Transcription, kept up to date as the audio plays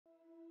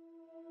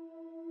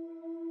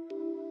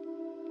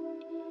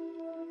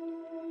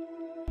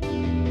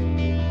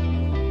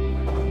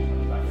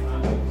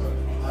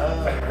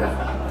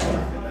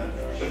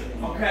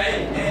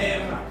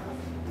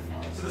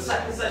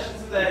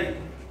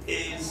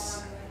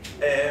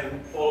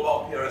all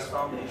about PRS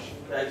Foundation.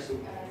 Okay, so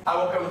I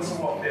won't go into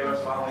what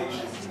PRS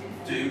Foundation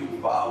do,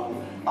 but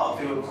I'll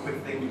do a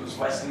quick thing because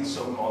Wesley's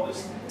so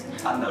modest,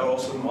 and they're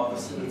also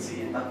modest in the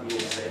team that they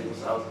all say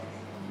themselves.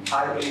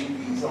 I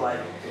believe these are like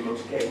the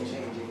most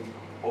game-changing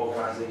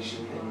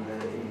organisation in the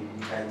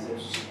UK in terms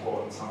of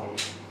supporting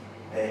talent,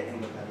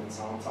 independent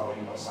talent.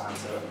 Talent got signed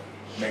to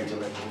major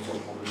labels or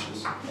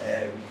publishers,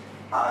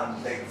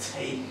 and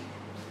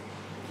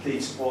they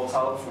support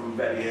talent from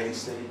very early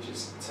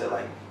stages to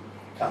like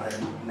kind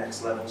of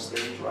next level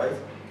stage, right?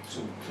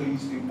 So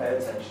please do pay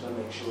attention and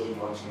make sure you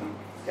actually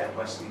get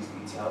Wesley's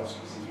details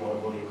because he's one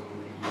of the only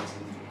communities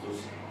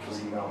that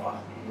does email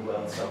back in the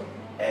world. So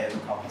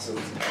I'll pass it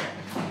over to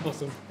him.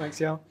 Awesome, thanks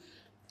Yao.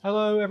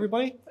 Hello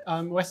everybody,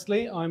 I'm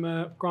Wesley. I'm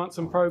a Grants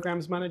and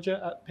Programs Manager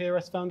at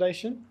PRS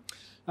Foundation.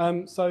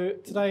 So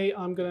today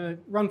I'm going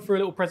to run through a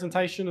little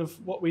presentation of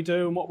what we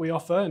do and what we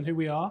offer and who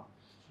we are.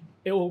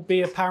 It will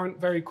be apparent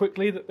very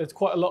quickly that there's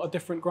quite a lot of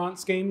different grant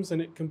schemes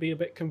and it can be a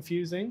bit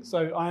confusing.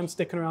 So I am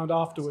sticking around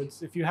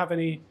afterwards. If you have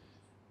any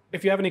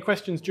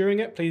questions during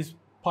it, please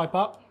pipe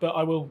up, but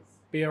I will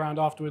be around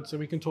afterwards so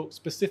we can talk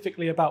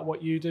specifically about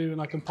what you do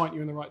and I can point you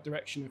in the right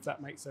direction if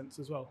that makes sense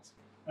as well.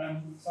 So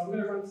I'm going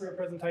to run through a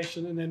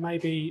presentation and then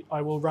maybe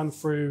I will run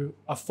through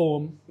a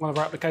form, one of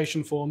our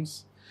application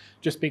forms,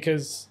 just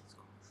because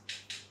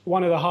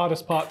one of the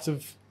hardest parts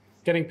of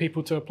getting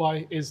people to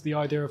apply is the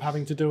idea of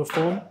having to do a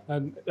form,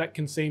 and that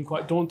can seem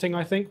quite daunting,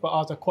 I think, but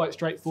ours are quite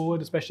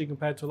straightforward, especially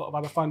compared to a lot of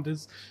other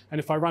funders. And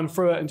if I run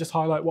through it and just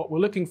highlight what we're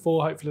looking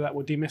for, hopefully that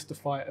will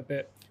demystify it a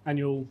bit and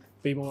you'll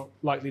be more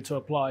likely to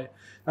apply.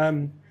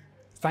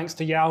 Thanks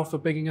to Yao for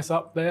bigging us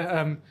up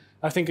there.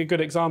 I think a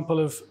good example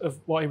of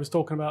what he was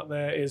talking about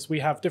there is we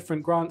have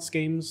different grant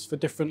schemes for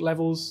different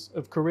levels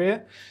of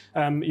career.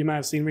 You may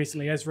have seen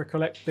recently Ezra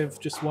Collective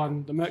just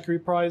won the Mercury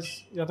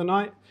Prize the other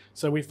night.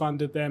 So we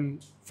funded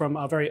them from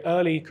our very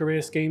early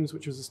career schemes,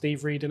 which was the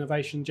Steve Reed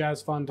Innovation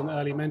Jazz Fund and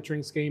Early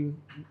Mentoring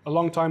Scheme a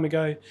long time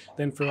ago,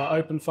 then through our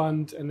Open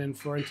Fund, and then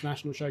for our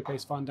International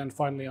Showcase Fund, and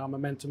finally our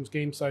Momentum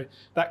Scheme. So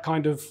that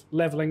kind of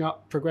leveling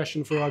up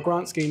progression through our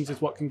grant schemes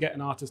is what can get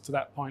an artist to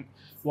that point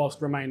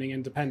whilst remaining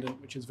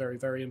independent, which is very,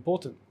 very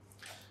important.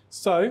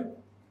 So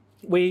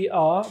we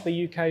are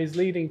the UK's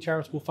leading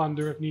charitable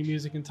funder of new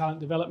music and talent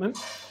development.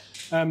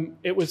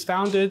 It was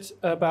founded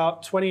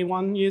about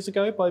 21 years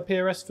ago by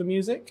PRS for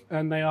Music,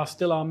 and they are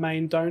still our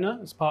main donor.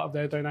 As part of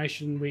their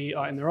donation, we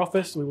are in their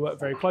office. We work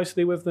very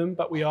closely with them,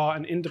 but we are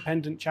an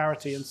independent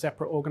charity and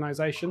separate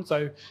organisation.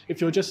 So if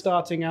you're just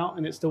starting out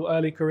and it's still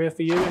early career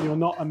for you and you're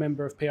not a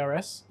member of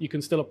PRS, you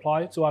can still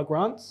apply to our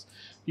grants.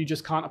 You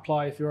just can't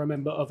apply if you're a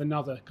member of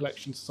another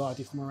collection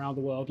society from around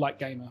the world, like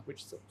Gamer,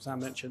 which Sam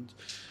mentioned.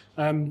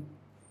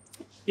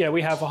 Yeah,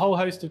 we have a whole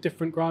host of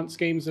different grant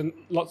schemes, and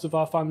lots of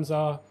our funds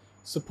are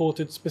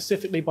supported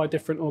specifically by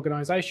different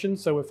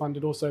organisations. So we're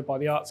funded also by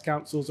the arts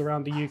councils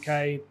around the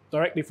UK,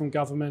 directly from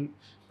government,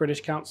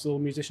 British Council,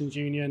 Musicians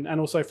Union, and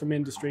also from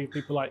industry,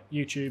 people like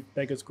YouTube,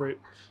 Beggars Group,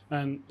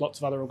 and lots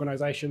of other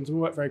organisations. We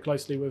work very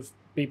closely with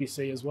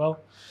BBC as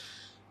well.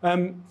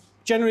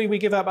 Generally, we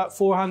give out about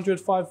 400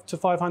 to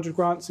 500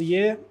 grants a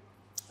year,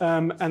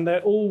 and they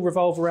all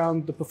revolve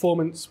around the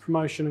performance,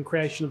 promotion and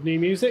creation of new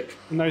music.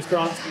 And those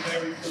grants can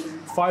vary from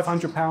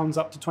 £500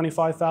 up to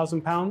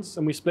 £25,000,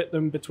 and we split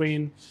them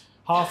between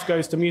half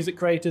goes to music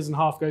creators and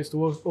half goes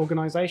to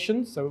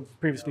organisations. So we've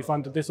previously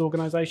funded this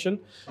organisation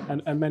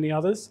and many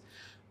others.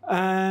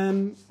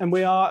 And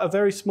we are a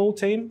very small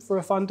team for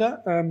a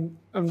funder,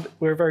 and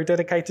we're a very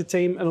dedicated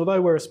team. And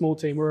although we're a small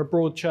team, we're a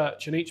broad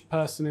church, and each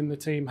person in the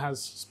team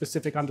has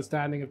specific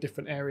understanding of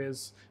different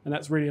areas. And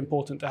that's really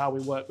important to how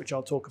we work, which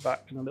I'll talk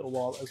about in a little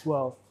while as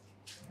well.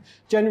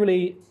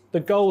 Generally, the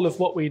goal of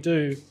what we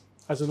do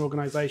as an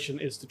organisation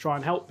is to try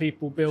and help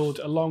people build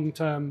a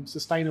long-term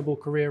sustainable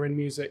career in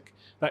music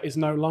that is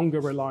no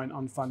longer reliant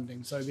on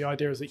funding. So the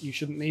idea is that you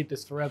shouldn't need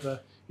this forever.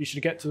 You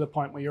should get to the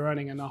point where you're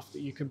earning enough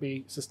that you can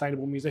be a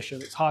sustainable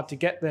musician. It's hard to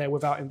get there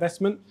without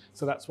investment,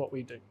 so that's what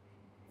we do.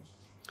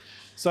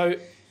 So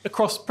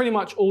across pretty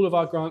much all of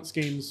our grant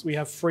schemes, we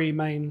have three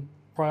main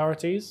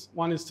priorities.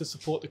 One is to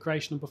support the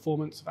creation and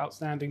performance of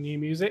outstanding new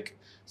music.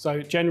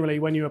 So generally,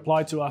 when you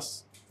apply to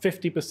us,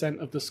 50%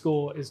 of the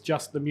score is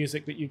just the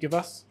music that you give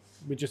us.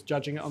 We're just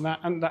judging it on that,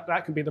 and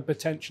that can be the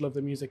potential of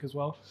the music as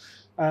well.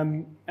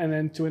 And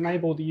then to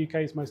enable the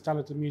UK's most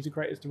talented music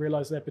creators to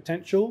realise their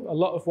potential, a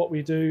lot of what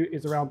we do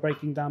is around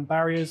breaking down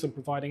barriers and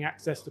providing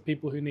access to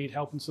people who need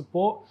help and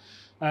support.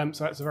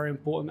 So that's a very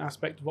important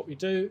aspect of what we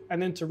do.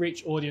 And then to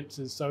reach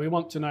audiences. So we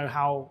want to know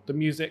how the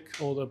music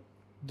or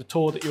the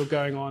tour that you're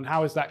going on,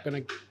 how is that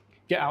going to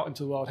get out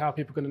into the world? How are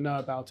people going to know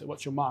about it?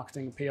 What's your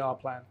marketing and PR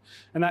plan?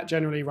 And that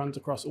generally runs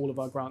across all of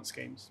our grant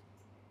schemes.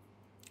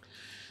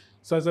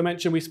 So as I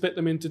mentioned, we split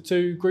them into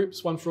two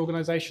groups, one for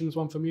organisations,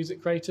 one for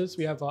music creators.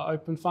 We have our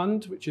Open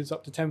Fund, which is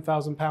up to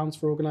 £10,000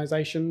 for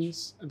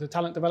organisations, and the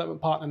Talent Development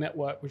Partner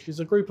Network, which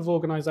is a group of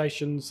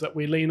organisations that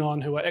we lean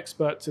on who are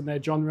experts in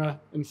their genre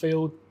and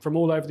field from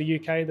all over the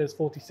UK. There's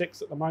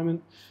 46 at the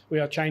moment. We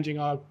are changing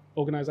our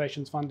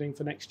organisations funding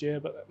for next year,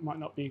 but that might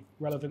not be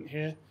relevant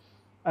here.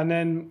 And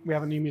then we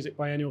have a new music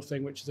biennial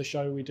thing, which is a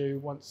show we do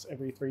once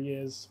every 3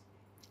 years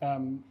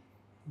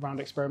around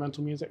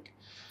experimental music.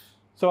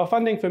 So our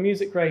funding for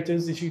music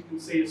creators, as you can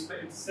see, is split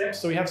into steps.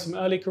 So we have some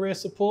early career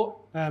support.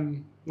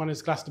 One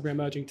is Glastonbury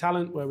Emerging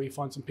Talent, where we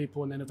find some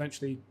people and then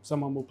eventually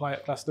someone will play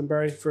at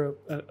Glastonbury for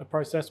a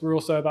process. We're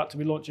also about to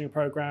be launching a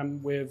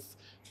program with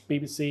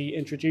BBC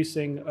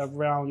Introducing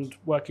around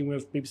working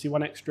with BBC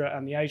One Extra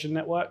and the Asian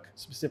Network,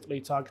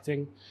 specifically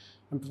targeting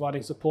and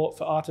providing support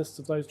for artists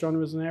of those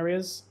genres and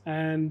areas.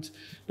 And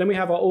then we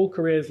have our all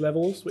careers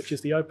levels, which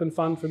is the open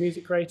fund for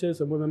music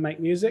creators and Women Make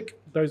Music.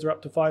 Those are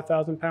up to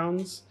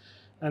 £5,000.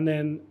 And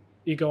then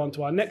you go on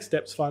to our Next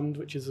Steps Fund,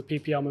 which is a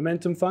PPL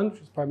Momentum Fund,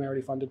 which is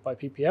primarily funded by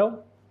PPL.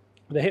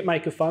 The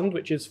Hitmaker Fund,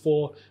 which is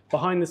for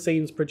behind the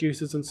scenes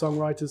producers and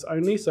songwriters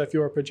only. So if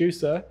you're a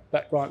producer,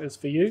 that grant is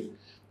for you.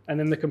 And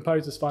then the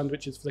Composers Fund,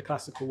 which is for the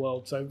classical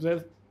world. So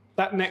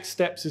that Next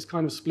Steps is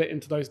kind of split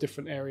into those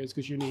different areas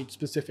because you need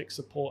specific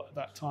support at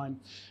that time.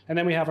 And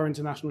then we have our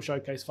International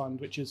Showcase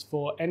Fund, which is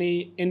for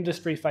any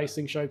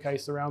industry-facing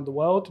showcase around the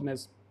world. And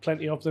there's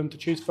plenty of them to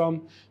choose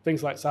from.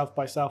 Things like South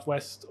by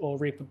Southwest or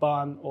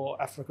Reeperbahn or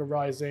Africa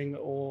Rising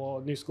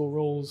or New School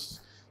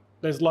Rules.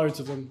 There's loads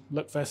of them,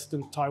 Lookfest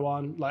in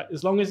Taiwan. Like,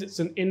 as long as it's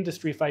an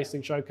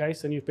industry-facing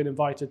showcase and you've been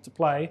invited to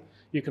play,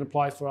 you can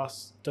apply for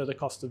us to the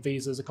cost of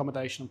visas,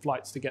 accommodation, and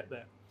flights to get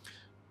there.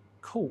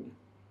 Cool.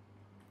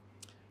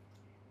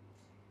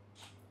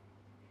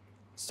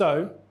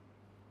 So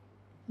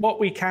what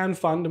we can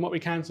fund and what we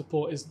can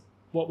support is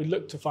what we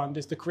look to fund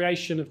is the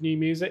creation of new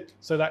music.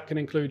 So that can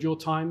include your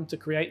time to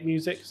create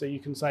music. So you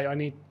can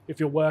say, if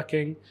you're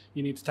working,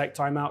 you need to take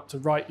time out to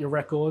write your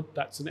record.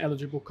 That's an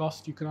eligible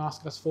cost you can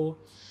ask us for.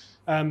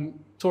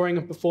 Touring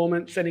and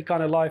performance, any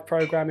kind of live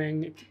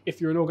programming.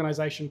 If you're an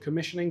organization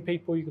commissioning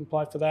people, you can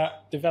apply for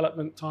that.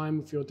 Development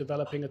time, if you're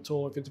developing a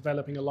tour, if you're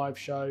developing a live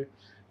show,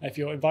 if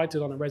you're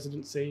invited on a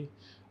residency.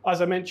 As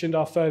I mentioned,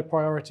 our third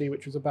priority,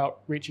 which was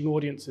about reaching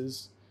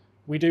audiences,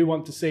 we do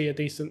want to see a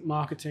decent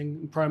marketing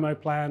and promo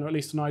plan, or at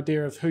least an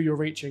idea of who you're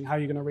reaching, how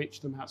you're going to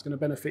reach them, how it's going to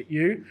benefit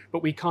you.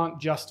 But we can't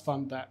just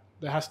fund that.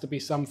 There has to be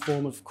some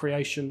form of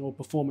creation or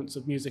performance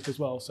of music as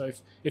well. So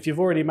if you've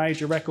already made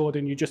your record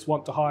and you just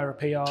want to hire a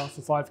PR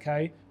for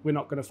 5K, we're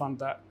not going to fund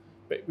that.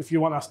 But if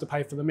you want us to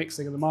pay for the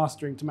mixing and the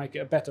mastering to make it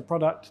a better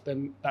product,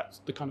 then that's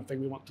the kind of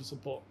thing we want to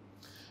support.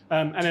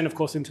 And then, of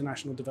course,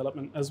 international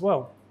development as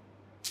well.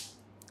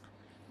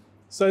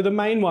 So the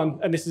main one,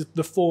 and this is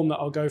the form that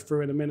I'll go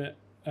through in a minute,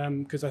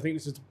 because I think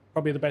this is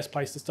probably the best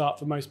place to start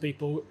for most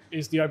people,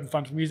 is the Open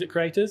Fund for Music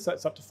Creators.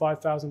 That's up to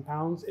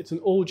 £5,000. It's an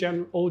all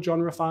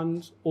genre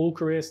fund, all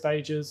career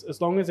stages,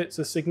 as long as it's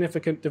a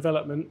significant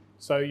development.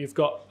 So you've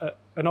got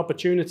an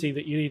opportunity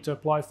that you need to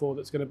apply for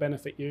that's going to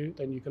benefit you,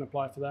 then you can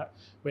apply for that.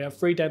 We have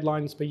 3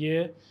 deadlines per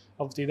year.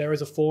 Obviously, there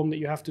is a form that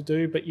you have to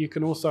do, but you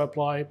can also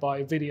apply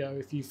by video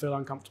if you feel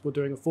uncomfortable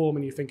doing a form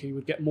and you think you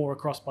would get more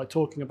across by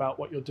talking about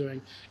what you're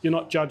doing. You're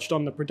not judged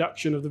on the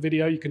production of the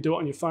video. You can do it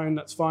on your phone,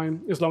 that's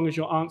fine. As long as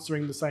you're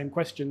answering the same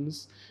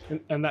questions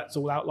and that's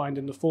all outlined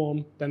in the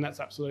form, then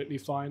that's absolutely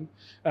fine.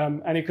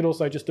 And you could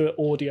also just do it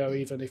audio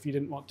even if you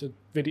didn't want to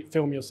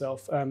film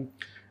yourself. And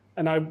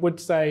I would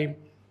say,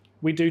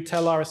 we do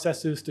tell our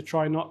assessors to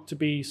try not to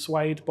be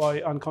swayed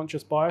by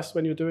unconscious bias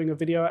when you're doing a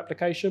video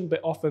application,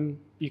 but often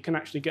you can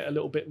actually get a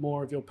little bit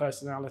more of your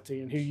personality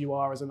and who you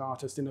are as an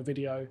artist in a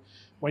video.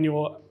 When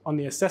you're on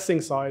the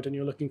assessing side and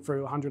you're looking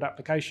through 100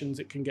 applications,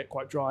 it can get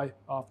quite dry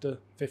after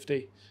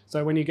 50.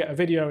 So when you get a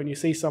video and you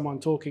see someone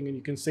talking and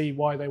you can see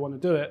why they want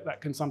to do it,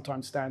 that can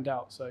sometimes stand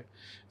out. So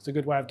it's a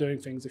good way of doing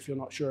things if you're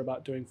not sure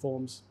about doing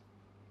forms.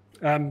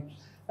 And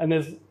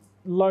there's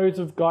loads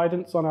of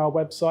guidance on our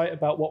website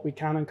about what we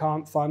can and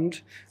can't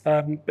fund.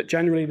 But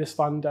generally this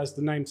fund, as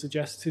the name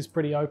suggests, is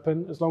pretty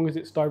open. As long as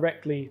it's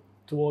directly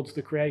towards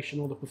the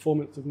creation or the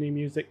performance of new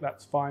music,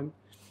 that's fine.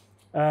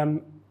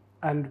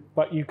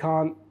 But we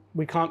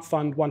can't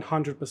fund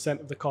 100%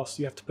 of the costs.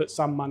 You have to put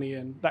some money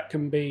in. That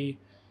can be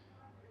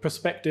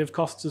prospective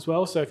costs as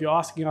well. So if you're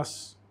asking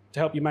us to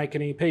help you make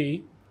an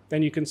EP,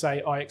 then you can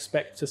say, I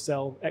expect to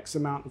sell X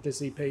amount of this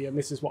EP and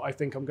this is what I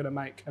think I'm going to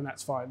make, and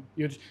that's fine.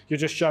 You're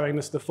just showing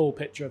us the full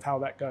picture of how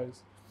that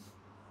goes.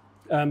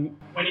 When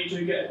you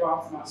do get a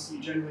grant from us, you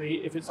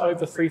generally, if it's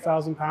over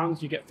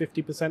 £3,000, you get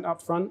 50%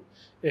 upfront.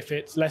 If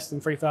it's less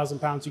than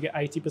 £3,000, you get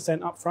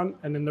 80% upfront,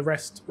 and then the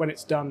rest when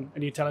it's done,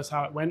 and you tell us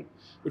how it went,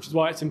 which is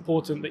why it's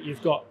important that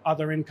you've got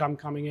other income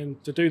coming in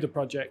to do the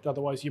project.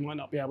 Otherwise, you might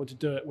not be able to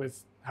do it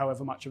with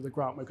however much of the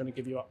grant we're going to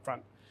give you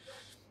upfront.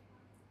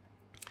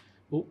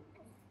 Ooh.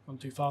 Gone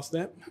too fast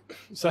there.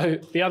 So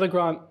the other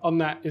grant on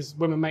that is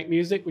Women Make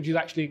Music, which is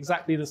actually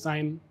exactly the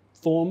same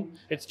form.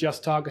 It's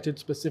just targeted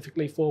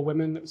specifically for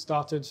women. That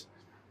started,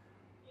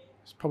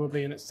 it's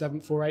probably in its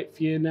 7th or 8th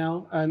year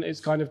now, and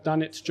it's kind of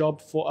done its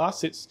job for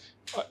us. It's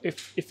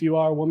if you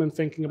are a woman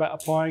thinking about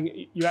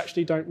applying, you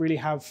actually don't really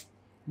have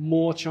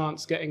more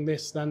chance getting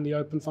this than the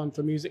Open Fund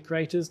for Music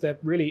Creators. They're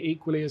really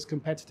equally as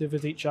competitive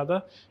as each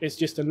other. It's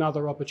just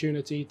another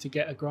opportunity to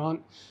get a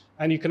grant.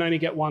 And you can only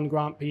get 1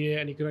 grant per year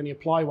and you can only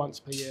apply once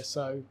per year.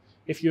 So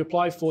If you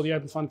apply for the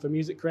Open Fund for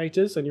Music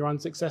Creators and you're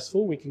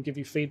unsuccessful, we can give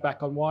you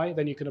feedback on why.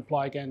 Then you can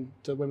apply again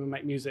to Women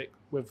Make Music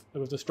with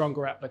a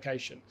stronger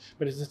application.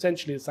 But it's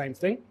essentially the same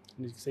thing.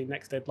 And as you can see,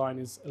 next deadline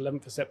is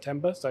 11th of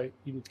September, so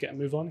you need to get a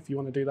move on if you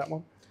want to do that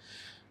one.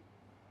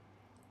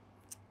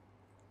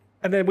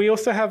 And then we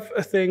also have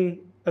a thing,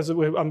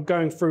 I'm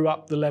going through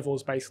up the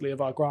levels basically of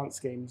our grant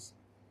schemes.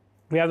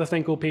 We have a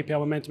thing called PPL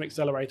Momentum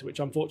Accelerator, which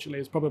unfortunately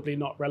is probably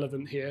not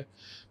relevant here,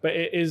 but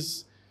it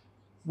is,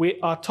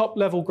 our top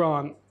level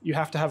grant, you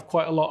have to have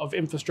quite a lot of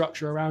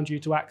infrastructure around you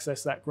to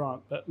access that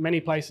grant, but many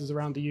places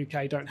around the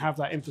UK don't have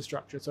that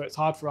infrastructure, so it's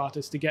hard for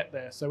artists to get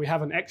there. So we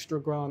have an extra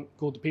grant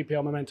called the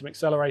PPL Momentum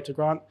Accelerator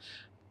grant.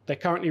 They're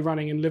currently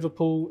running in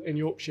Liverpool, in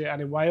Yorkshire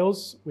and in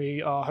Wales.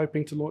 We are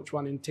hoping to launch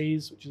one in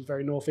Tees, which is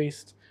very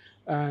northeast,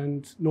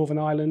 and Northern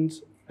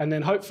Ireland, and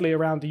then hopefully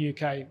around the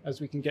UK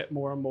as we can get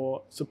more and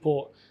more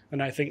support.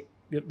 And I think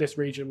this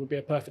region would be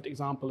a perfect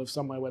example of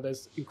somewhere where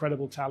there's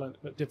incredible talent,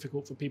 but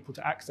difficult for people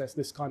to access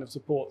this kind of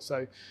support. So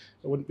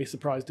I wouldn't be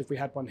surprised if we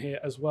had one here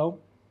as well.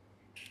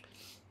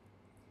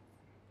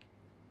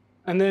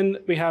 And then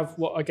we have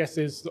what I guess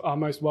is our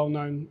most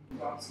well-known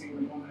grant scheme,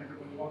 the one that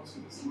everybody wants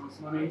with the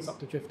most money. It's up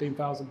to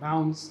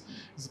 £15,000.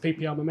 It's the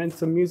PPL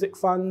Momentum Music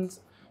Fund.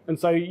 And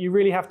so you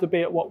really have to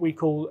be at what we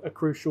call a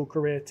crucial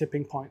career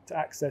tipping point to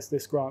access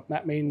this grant.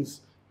 That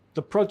means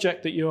the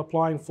project that you're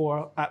applying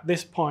for at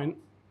this point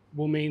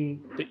will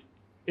mean that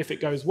if it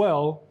goes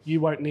well, you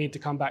won't need to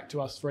come back to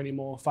us for any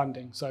more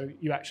funding. So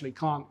you actually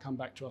can't come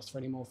back to us for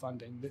any more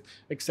funding,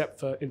 except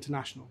for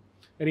international.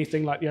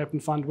 Anything like the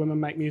Open Fund Women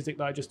Make Music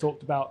that I just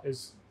talked about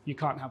is, you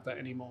can't have that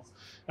anymore.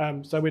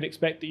 So we'd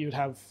expect that you'd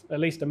have at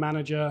least a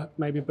manager,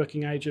 maybe a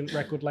booking agent,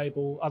 record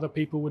label, other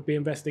people would be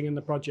investing in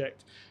the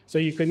project. So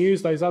you can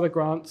use those other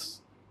grants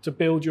to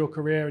build your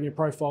career and your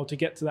profile to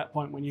get to that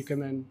point when you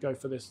can then go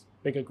for this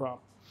bigger grant.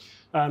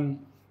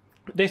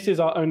 This is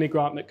our only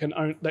grant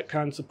that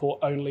can support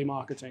only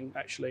marketing,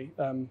 actually,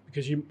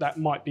 because that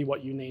might be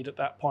what you need at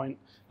that point.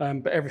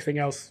 But everything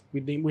else, we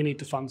need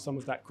to fund some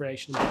of that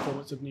creation and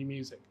performance of new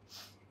music.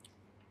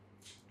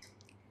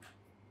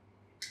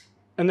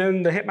 And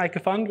then the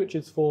Hitmaker Fund, which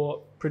is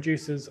for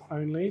producers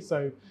only.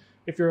 So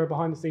if you're a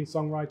behind-the-scenes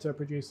songwriter,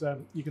 producer,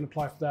 you can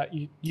apply for that.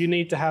 You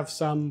need to have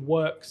some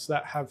works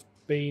that have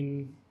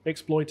been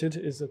exploited,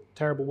 is a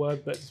terrible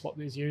word, but it's what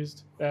is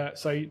used.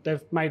 So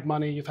they've made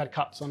money, you've had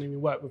cuts on them, you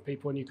work with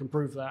people, and you can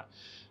prove that.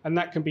 And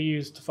that can be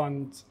used to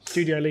fund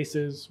studio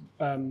leases,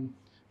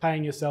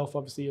 paying yourself,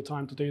 obviously, your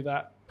time to do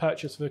that,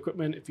 purchase of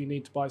equipment if you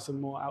need to buy some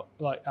more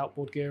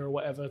outboard gear or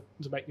whatever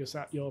to make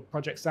your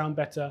project sound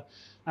better.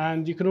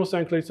 And you can also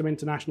include some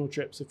international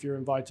trips if you're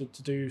invited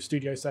to do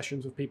studio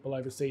sessions with people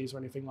overseas or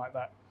anything like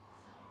that.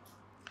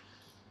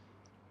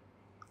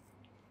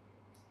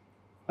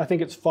 I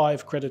think it's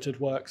 5 credited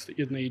works that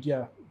you'd need,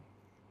 yeah.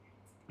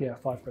 Yeah,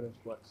 5 credited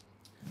works.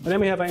 And then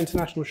we have our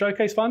International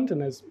Showcase Fund,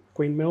 and there's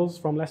Queen Mills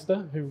from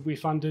Leicester, who we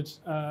funded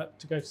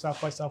to go to South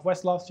by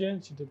Southwest last year.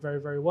 She did very,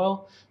 very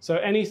well. So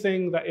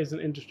anything that is an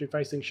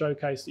industry-facing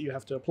showcase that you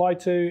have to apply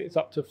to, it's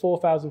up to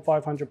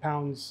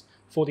 £4,500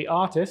 for the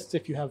artists,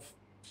 if you have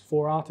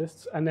 4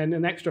 artists, and then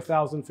an extra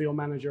 1,000 for your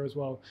manager as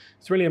well.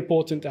 It's really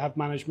important to have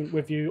management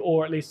with you,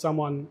 or at least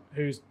someone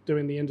who's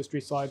doing the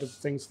industry side of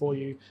things for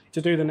you,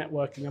 to do the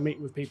networking and meet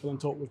with people and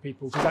talk with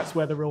people, because that's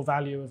where the real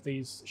value of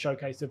these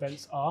showcase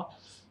events are.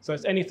 So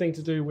it's anything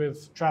to do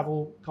with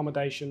travel,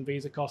 accommodation,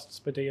 visa costs,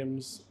 per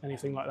diems,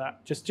 anything like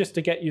that, just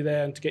to get you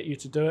there and to get you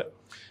to do it.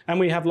 And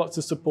we have lots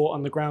of support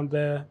on the ground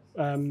there,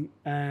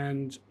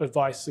 and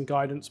advice and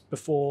guidance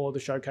before the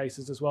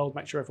showcases as well,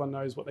 make sure everyone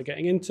knows what they're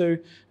getting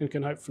into and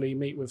can hopefully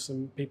meet with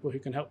some people who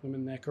can help them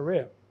in their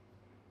career.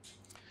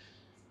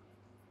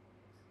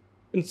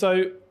 And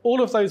so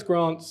all of those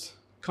grants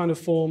kind of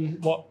form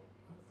what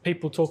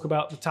people talk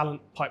about the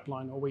talent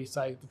pipeline, or we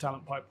say the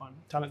talent pipeline,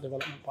 talent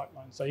development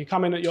pipeline. So you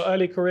come in at your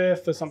early career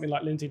for something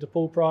like Lindsay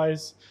DePaul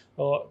Prize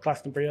or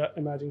Glastonbury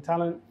Emerging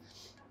Talent,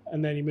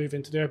 and then you move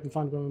into the Open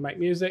Fund when we make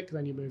music,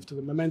 then you move to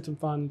the Momentum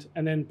Fund,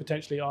 and then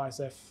potentially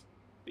ISF.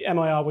 The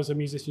MIR was a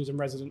musicians in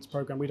residence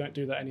program. We don't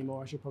do that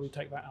anymore. I should probably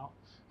take that out.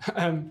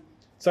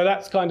 So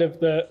that's kind of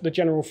the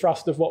general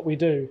thrust of what we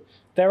do.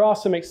 There are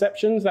some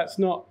exceptions.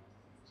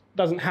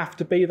 Doesn't have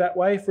to be that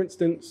way. For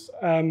instance,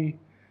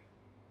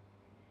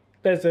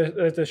 there's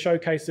a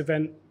showcase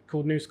event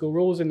called New School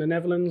Rules in the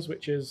Netherlands,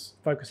 which is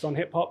focused on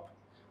hip hop.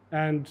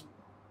 And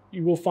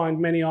you will find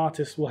many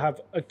artists will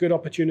have a good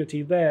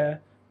opportunity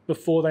there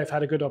before they've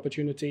had a good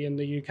opportunity in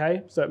the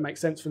UK. So it makes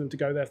sense for them to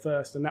go there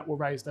first, and that will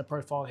raise their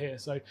profile here.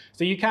 So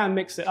you can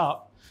mix it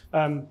up,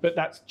 but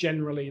that's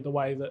generally the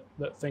way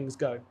that things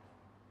go.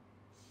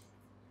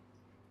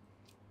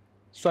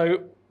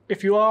 So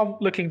if you are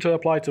looking to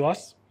apply to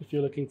us, if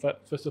you're looking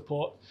for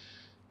support,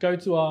 go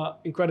to our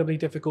incredibly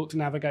difficult to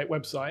navigate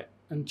website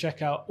and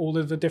check out all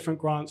of the different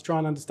grants, try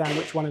and understand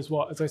which one is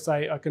what. As I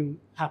say, I can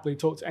happily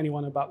talk to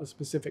anyone about the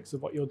specifics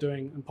of what you're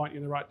doing and point you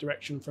in the right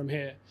direction from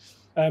here.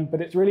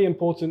 But it's really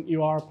important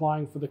you are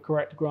applying for the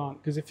correct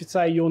grant, because if you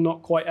say you're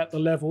not quite at the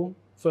level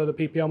for the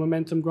PPL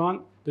Momentum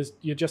grant,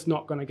 you're just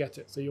not going to get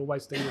it. So you're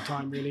wasting your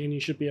time really, and you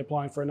should be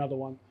applying for another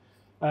one.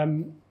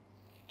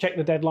 Check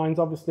the deadlines,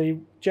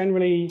 obviously.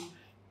 Generally,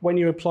 when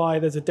you apply,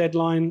 there's a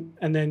deadline,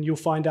 and then you'll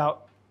find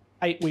out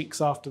 8 weeks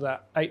after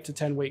that, 8 to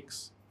 10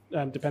 weeks,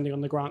 depending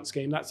on the grant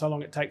scheme. That's how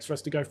long it takes for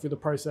us to go through the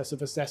process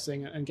of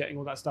assessing and getting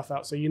all that stuff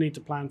out. So you need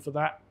to plan for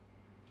that.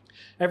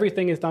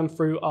 Everything is done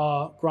through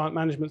our grant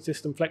management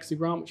system,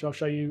 FlexiGrant, which I'll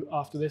show you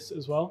after this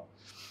as well.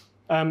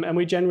 And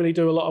we generally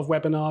do a lot of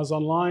webinars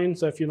online.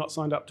 So if you're not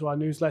signed up to our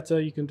newsletter,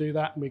 you can do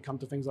that. And we come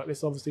to things like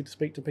this, obviously, to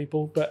speak to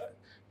people. But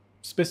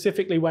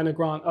specifically when a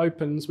grant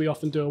opens, we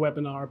often do a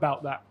webinar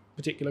about that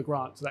particular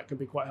grant. So that can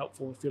be quite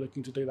helpful if you're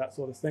looking to do that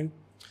sort of thing.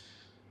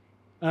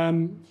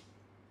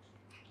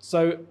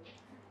 So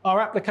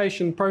our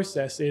application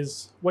process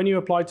is when you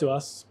apply to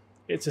us,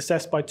 it's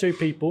assessed by 2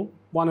 people,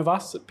 one of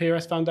us at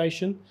PRS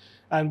Foundation,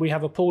 and we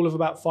have a pool of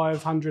about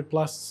 500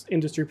 plus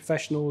industry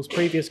professionals,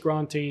 previous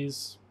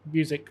grantees,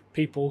 music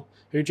people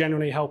who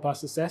generally help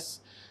us assess.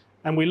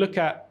 And we look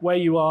at where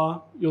you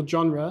are, your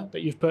genre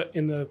that you've put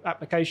in the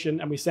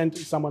application, and we send it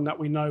to someone that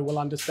we know will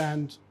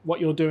understand what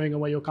you're doing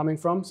and where you're coming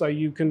from. So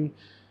you can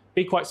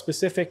be quite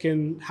specific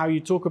in how you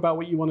talk about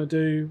what you want to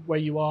do, where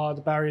you are,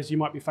 the barriers you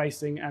might be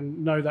facing,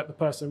 and know that the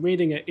person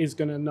reading it is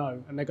going to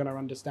know and they're going to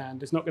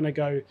understand. It's not going to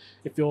go,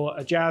 if you're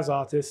a jazz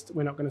artist,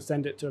 we're not going to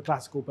send it to a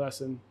classical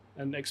person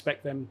and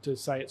expect them to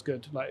say it's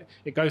good. Like,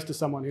 it goes to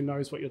someone who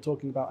knows what you're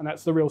talking about, and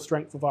that's the real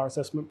strength of our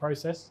assessment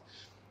process.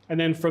 And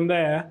then from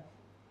there,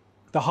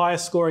 the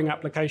highest scoring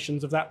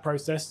applications of that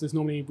process, there's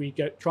normally we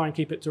try and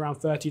keep it to around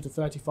 30 to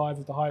 35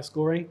 of the highest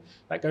scoring.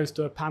 That goes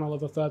to a panel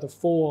of a further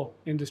 4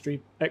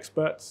 industry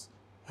experts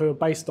who are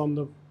based on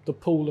the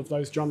pool of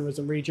those genres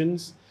and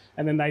regions.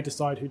 And then they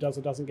decide who does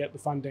or doesn't get the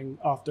funding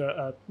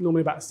after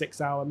normally about a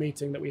 6-hour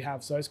meeting that we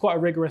have. So it's quite a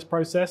rigorous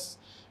process.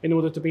 In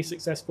order to be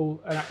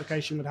successful, an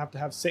application would have to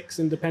have 6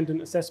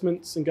 independent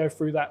assessments and go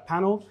through that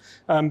panel.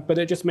 But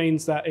it just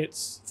means that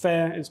it's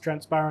fair, it's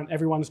transparent,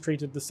 everyone's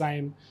treated the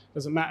same.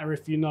 Doesn't matter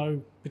if you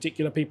know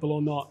particular people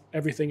or not,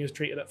 everything is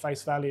treated at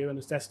face value and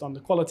assessed on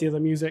the quality of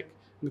the music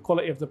and the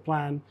quality of the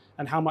plan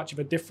and how much of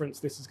a difference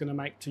this is going to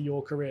make to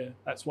your career.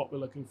 That's what we're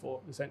looking for,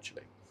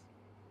 essentially.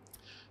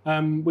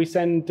 We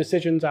send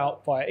decisions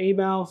out via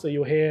email, so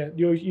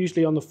you're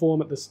usually on the form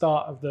at the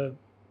start of the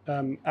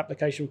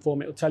application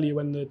form. It'll tell you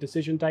when the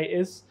decision date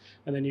is,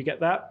 and then you get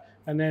that.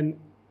 And then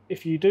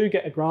if you do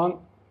get a grant,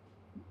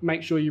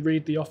 make sure you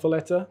read the offer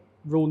letter.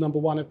 Rule number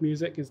 1 of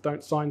music is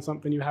don't sign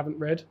something you haven't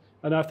read.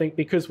 And I think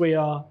because we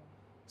are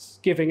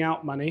giving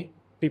out money,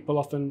 people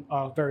often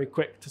are very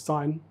quick to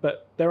sign,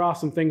 but there are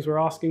some things we're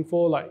asking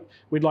for, like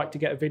we'd like to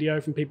get a video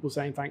from people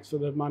saying thanks for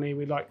the money.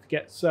 We'd like to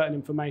get certain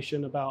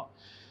information about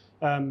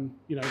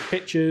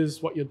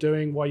pictures, what you're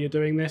doing, why you're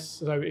doing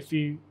this. So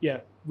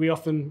we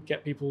often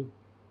get people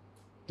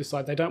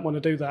decide they don't want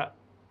to do that,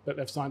 but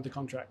they've signed the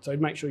contract. So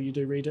make sure you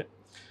do read it.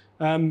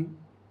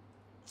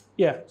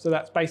 So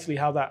that's basically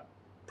how that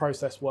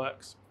process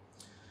works.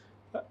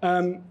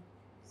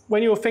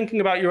 When you're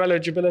thinking about your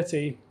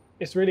eligibility,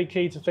 it's really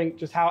key to think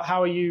just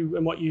how are you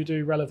and what you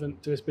do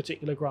relevant to this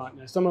particular grant.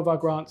 Now, some of our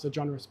grants are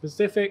genre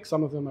specific,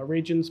 some of them are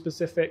region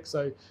specific,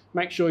 so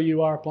make sure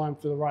you are applying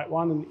for the right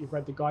one and that you've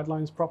read the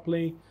guidelines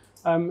properly.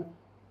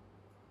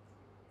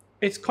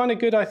 It's kind of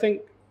good, I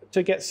think,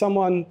 to get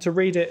someone to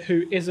read it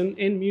who isn't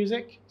in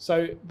music.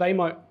 So they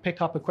might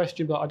pick up a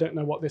question, but I don't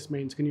know what this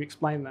means. Can you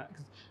explain that?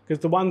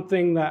 Because the one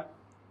thing that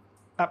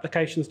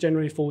applications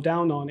generally fall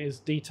down on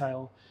is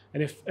detail.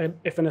 And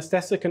if an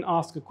assessor can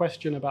ask a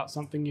question about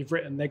something you've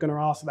written, they're going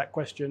to ask that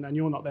question and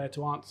you're not there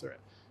to answer it.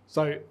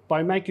 So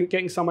by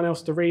getting someone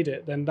else to read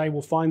it, then they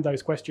will find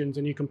those questions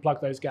and you can plug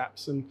those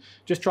gaps. And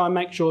just try and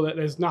make sure that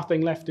there's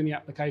nothing left in the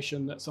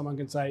application that someone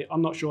can say,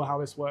 I'm not sure how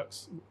this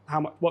works.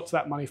 What's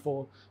that money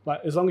for? Like,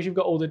 as long as you've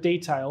got all the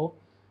detail,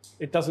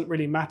 it doesn't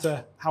really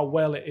matter how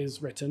well it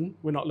is written.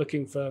 We're not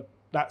looking for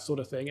that sort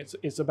of thing.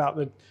 It's about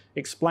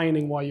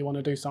explaining why you want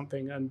to do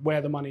something and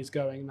where the money's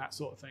going and that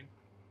sort of thing.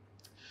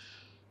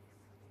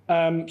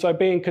 So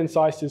being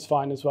concise is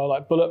fine as well.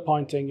 Like bullet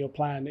pointing your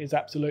plan is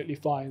absolutely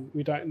fine.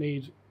 We don't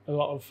need a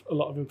lot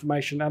of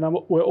information. And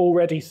we're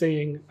already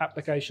seeing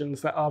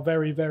applications that are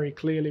very, very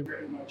clearly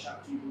written by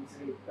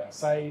ChatGPT that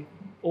say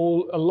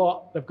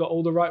they've got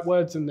all the right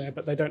words in there,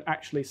 but they don't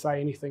actually say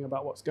anything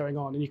about what's going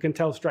on. And you can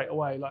tell straight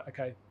away, like,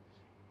 okay,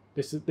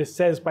 this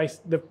says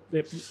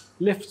it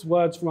lifts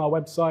words from our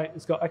website.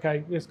 It's got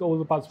all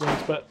the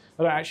buzzwords, but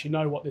I don't actually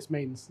know what this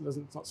means.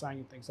 It's not saying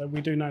anything. So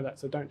we do know that,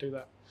 so don't do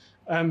that.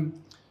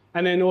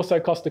 And then also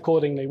cost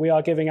accordingly. We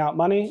are giving out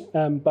money,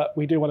 but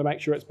we do want to make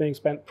sure it's being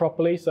spent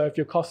properly. So if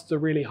your costs are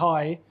really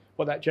high,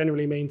 what that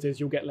generally means is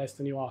you'll get less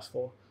than you asked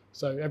for.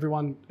 So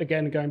everyone,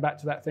 again, going back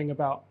to that thing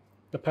about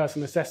the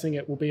person assessing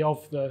it will be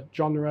of the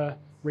genre,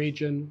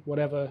 region,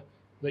 whatever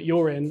that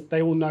you're in,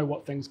 they all know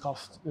what things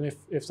cost. And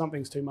if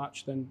something's too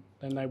much, then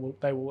they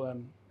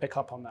will pick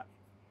up on that.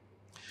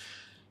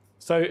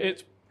 So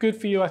it's good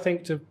for you, I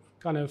think, to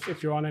kind of,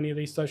 if you're on any of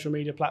these social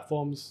media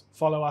platforms,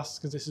 follow us,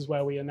 because this is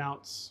where we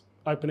announce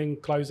opening,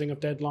 closing of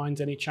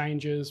deadlines, any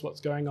changes, what's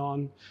going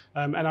on.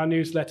 And our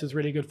newsletter is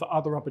really good for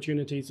other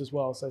opportunities as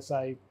well. So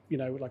say,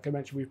 like I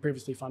mentioned, we've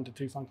previously funded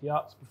Two Funky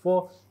Arts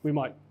before. We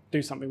might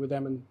do something with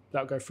them and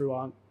that'll go through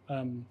our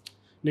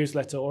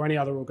newsletter or any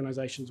other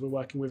organizations we're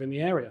working with in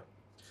the area.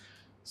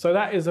 So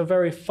that is a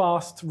very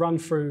fast run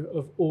through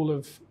of all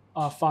of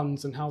our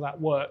funds and how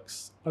that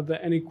works. Are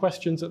there any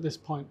questions at this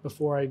point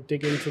before I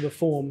dig into the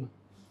form?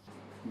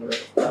 When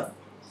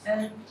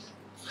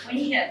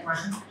you get one,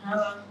 how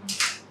long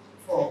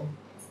for?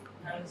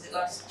 How long does it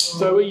last for?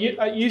 So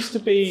it used to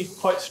be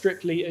quite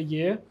strictly a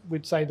year.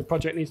 We'd say the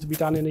project needs to be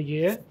done in a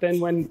year. Then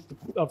when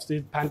obviously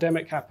the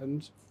pandemic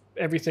happened,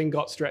 everything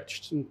got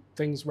stretched and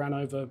things ran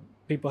over.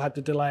 People had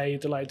to delay.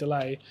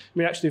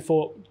 We actually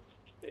thought,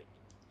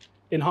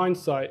 in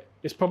hindsight,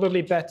 it's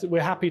probably better,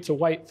 we're happy to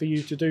wait for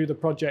you to do the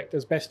project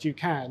as best you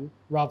can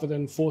rather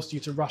than force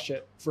you to rush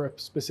it for a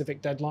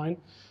specific deadline.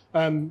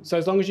 So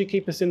as long as you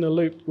keep us in the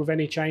loop with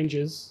any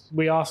changes,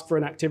 we ask for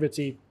an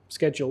activity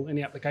schedule in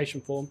the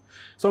application form.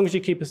 As long as you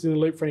keep us in the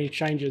loop for any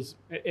changes,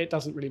 it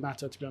doesn't really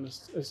matter, to be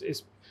honest.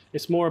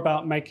 It's more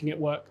about making it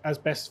work as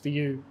best for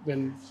you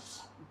than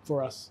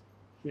for us.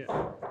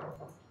 Yeah.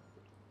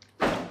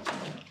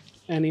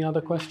 Any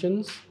other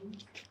questions?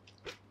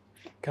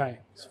 Okay,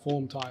 it's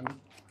form time.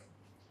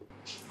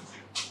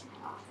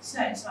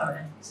 So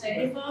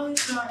if I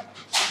was like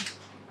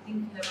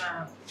thinking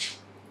about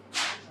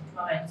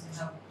applying to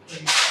help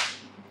with,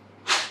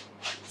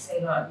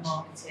 say, like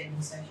marketing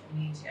and social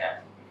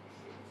media,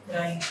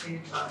 going through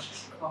like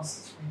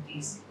costs with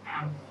these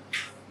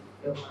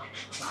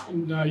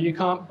No, you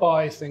can't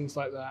buy things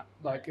like that,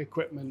 like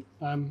equipment.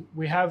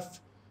 We have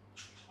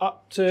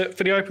up to,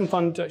 for the open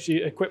fund,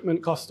 actually,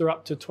 equipment costs are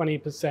up to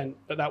 20%,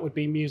 but that would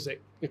be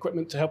music,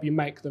 equipment to help you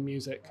make the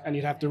music, and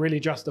you'd have to really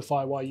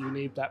justify why you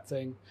need that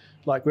thing.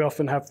 Like we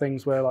often have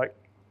things where like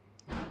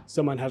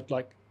someone had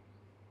like,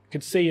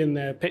 could see in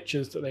their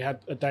pictures that they had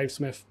a Dave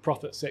Smith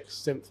Prophet 6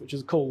 synth, which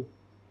is cool,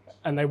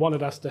 and they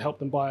wanted us to help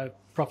them buy a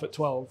Prophet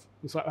 12.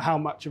 It's like, how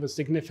much of a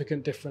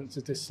significant difference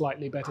is this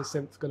slightly better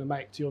synth going to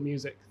make to your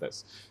music?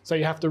 So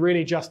you have to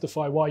really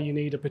justify why you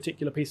need a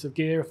particular piece of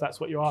gear if that's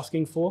what you're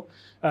asking for,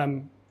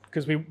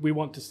 because we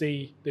want to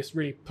see this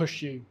really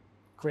push you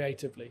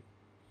creatively.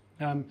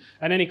 And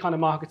any kind of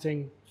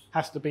marketing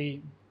has to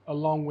be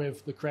along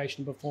with the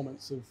creation and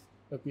performance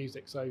of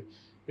music. So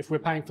if we're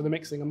paying for the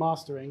mixing and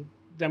mastering,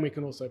 then we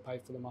can also pay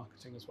for the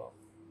marketing as well.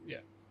 Yeah,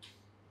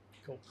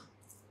 cool.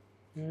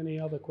 Any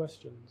other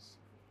questions?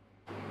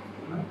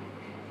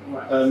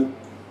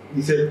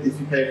 You said if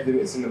you pay for the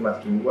mixing and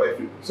mastering, what if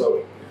the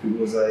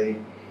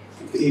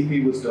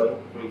EP was done,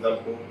 for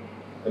example,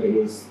 and it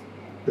was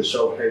the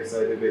showcase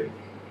side of it,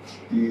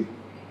 would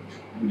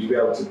you be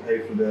able to pay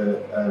for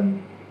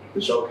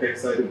the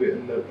showcase side of it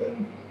and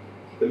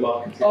the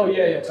marketing? Oh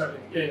yeah, totally.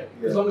 Yeah.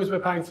 As long as we're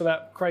paying for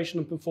that creation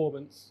and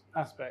performance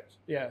aspect,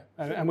 yeah.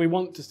 And we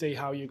want to see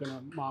how you're going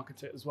to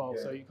market it as well.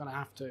 So you're going to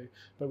have to,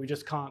 but we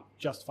just can't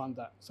just fund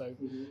that. So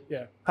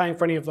yeah, paying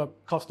for any of the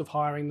cost of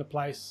hiring the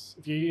place,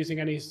 if you're using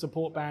any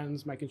support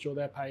bands, making sure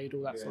they're paid,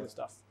 all that sort of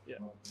stuff. Yeah.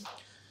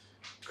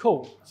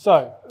 Cool.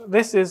 So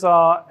this is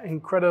our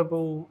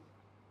incredible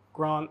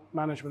grant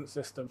management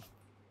system.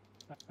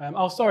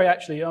 Sorry,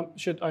 actually,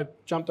 I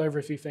jumped over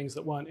a few things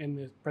that weren't in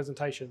the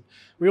presentation.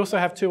 We also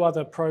have two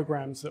other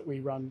programs that we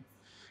run.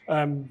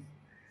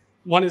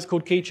 One is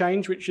called Key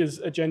Change, which is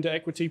a gender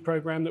equity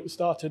program that was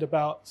started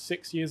about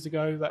 6 years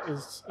ago. That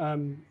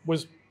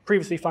was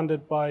previously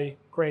funded by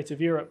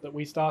Creative Europe that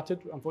we started.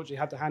 Unfortunately,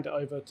 had to hand it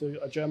over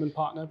to a German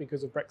partner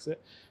because of Brexit,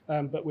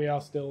 but we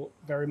are still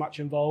very much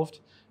involved.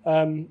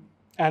 And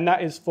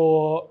that is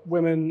for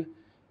women,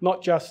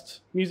 not just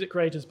music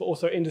creators, but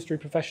also industry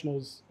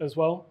professionals as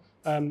well.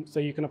 So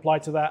you can apply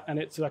to that, and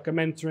it's like a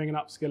mentoring and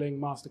upskilling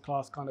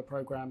masterclass kind of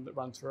program that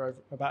runs for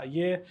about a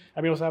year.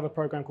 And we also have a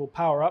program called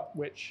Power Up,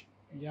 which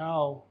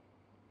Yao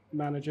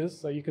manages,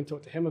 so you can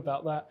talk to him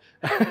about that.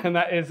 And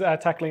that is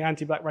tackling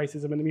anti-black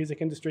racism in the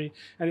music industry.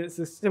 And it's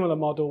a similar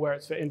model where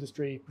it's for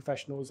industry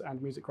professionals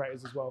and music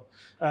creators as well.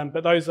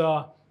 But those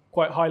are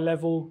quite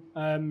high-level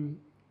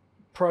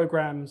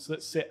programs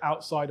that sit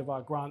outside of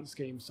our grant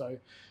scheme. So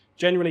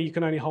generally, you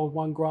can only hold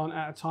one grant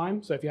at a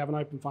time. So if you have an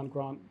open fund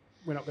grant,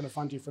 we're not going to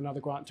fund you for another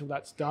grant until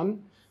that's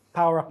done.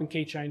 Power Up and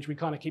Key Change, we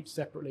kind of keep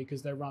separately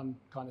because they're run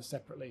kind of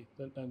separately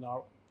than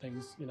our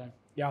things.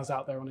 Yao's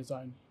out there on his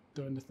own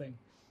doing the thing.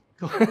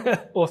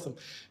 Awesome.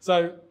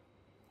 So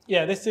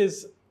yeah, this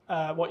is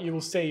what you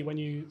will see when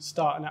you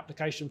start an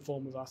application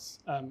form with us.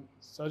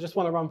 So I just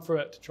want to run through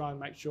it to try and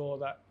make sure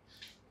that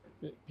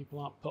people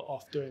aren't put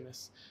off doing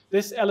this.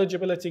 This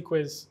eligibility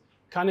quiz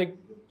kind of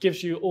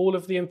gives you all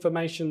of the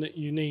information that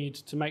you need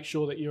to make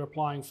sure that you're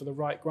applying for the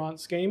right grant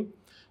scheme.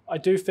 I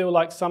do feel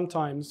like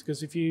sometimes,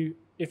 because if you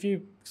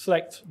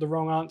select the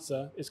wrong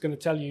answer, it's going to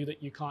tell you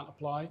that you can't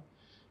apply.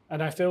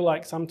 And I feel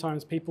like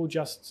sometimes people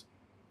just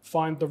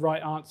find the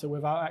right answer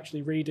without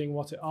actually reading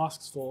what it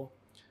asks for.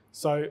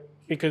 So,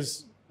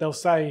 because they'll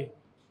say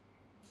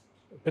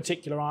a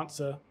particular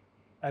answer,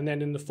 and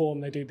then in the form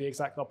they do the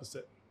exact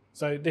opposite.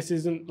 So this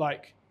isn't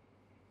like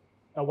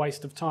a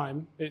waste of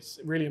time, it's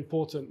really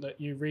important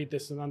that you read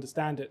this and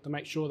understand it to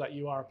make sure that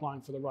you are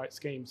applying for the right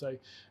scheme. So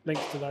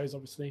links to those,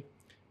 obviously.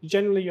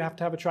 Generally, you have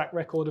to have a track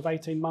record of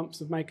 18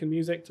 months of making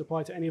music to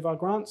apply to any of our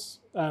grants.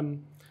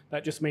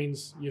 That just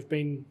means you've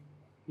been,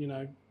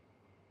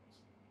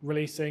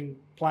 releasing,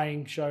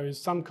 playing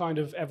shows, some kind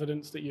of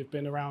evidence that you've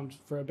been around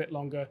for a bit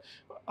longer.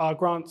 Our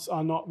grants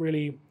are not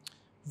really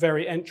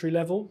very entry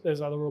level. There's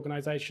other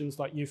organisations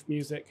like Youth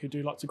Music who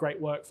do lots of great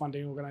work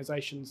funding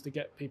organisations to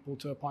get people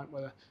to a point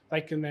where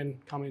they can then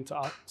come into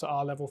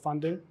our level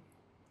funding.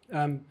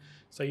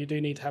 So you do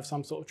need to have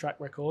some sort of track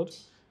record.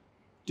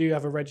 Do you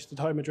have a registered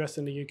home address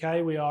in the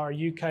UK? We are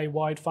a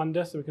UK-wide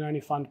funder, so we can only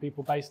fund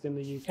people based in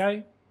the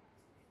UK.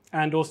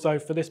 And also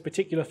for this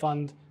particular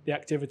fund, the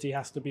activity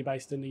has to be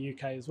based in the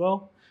UK as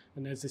well.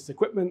 And there's this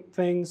equipment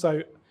thing.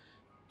 So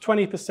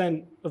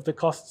 20% of the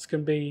costs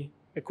can be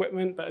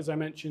equipment, but as I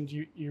mentioned,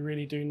 you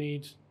really do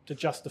need to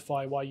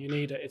justify why you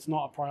need it. It's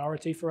not a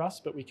priority for us,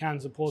 but we can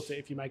support it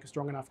if you make a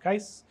strong enough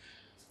case.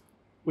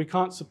 We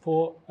can't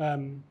support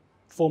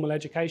formal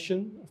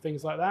education,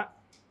 things like that.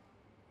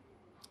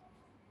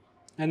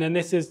 And then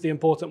this is the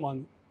important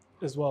one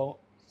as well.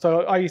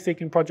 So are you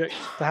seeking project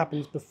that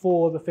happens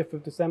before the 5th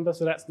of December?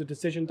 So that's the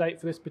decision date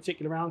for this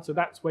particular round. So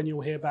that's when you'll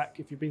hear back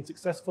if you've been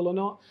successful or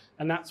not.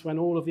 And that's when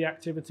all of the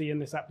activity in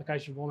this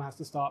application form has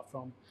to start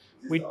from.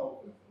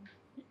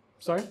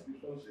 Sorry?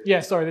 Yeah,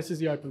 sorry, this is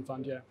the open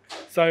fund, yeah.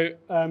 So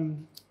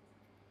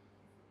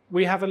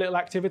we have a little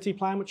activity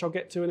plan, which I'll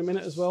get to in a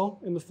minute as well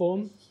in the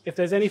form. If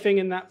there's anything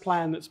in that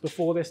plan that's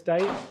before this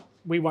date,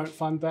 we won't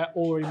fund that,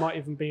 or it might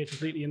even be a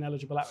completely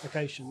ineligible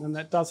application. And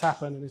that does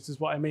happen, and this is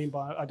what I mean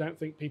by I don't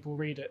think people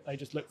read it, they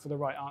just look for the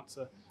right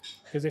answer.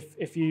 Because if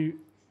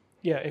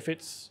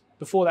it's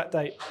before that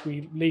date,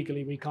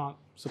 legally we can't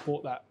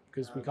support that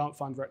because we can't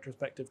fund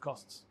retrospective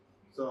costs.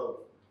 So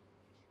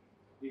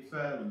if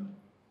a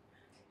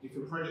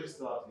project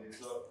started,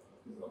 so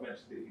I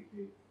mentioned the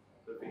EP,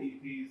 so the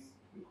EP's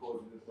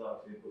recorded and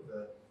started, but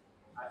the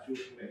actual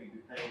thing that you'd be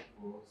paying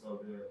for, so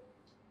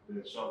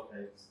the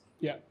showcase,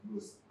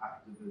 was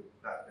after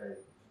that day.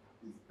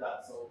 Is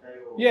that okay?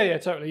 Or? Yeah,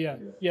 totally,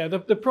 yeah.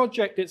 The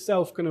project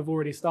itself can have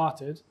already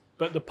started,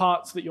 but the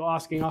parts that you're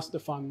asking us to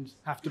fund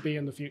have to be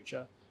in the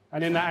future.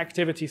 And in that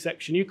activity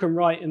section, you can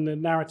write in the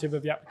narrative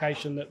of the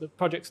application that the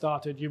project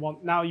started,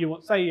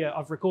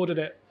 I've recorded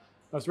it,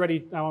 I was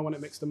ready, now I want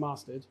it mixed and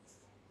mastered.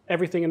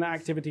 Everything in that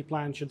activity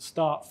plan should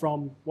start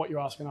from what you're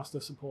asking us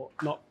to support,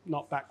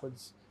 not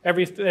backwards.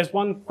 There's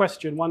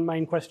one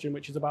main question,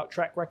 which is about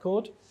track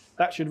record.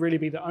 That should really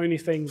be the only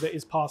thing that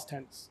is past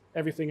tense.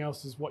 Everything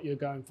else is what you're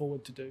going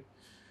forward to do.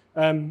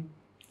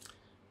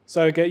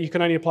 So again, you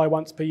can only apply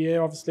once per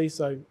year, obviously.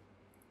 So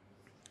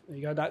there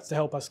you go. That's to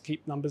help us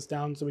keep numbers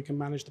down so we can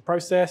manage the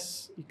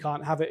process. You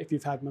can't have it if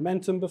you've had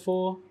momentum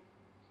before.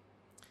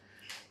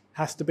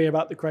 Has to be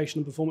about the creation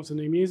and performance of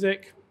new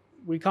music.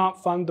 We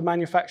can't fund the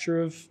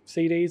manufacture of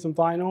CDs and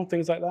vinyl,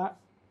 things like that.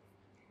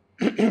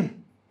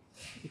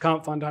 You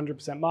can't fund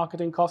 100%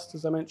 marketing costs,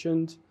 as I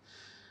mentioned.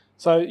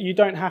 So you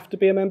don't have to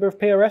be a member of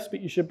PRS,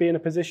 but you should be in a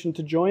position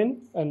to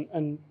join.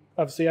 And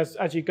obviously,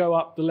 as you go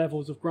up the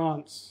levels of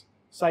grants,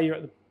 say you're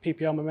at the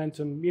PPL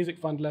Momentum Music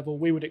Fund level,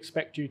 we would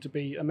expect you to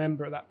be a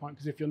member at that point,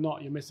 because if you're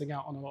not, you're missing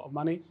out on a lot of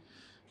money.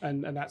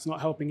 And that's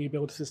not helping you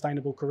build a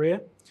sustainable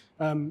career.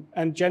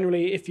 And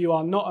generally, if you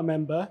are not a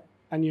member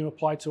and you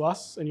apply to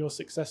us and you're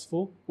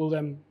successful, we'll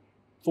then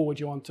forward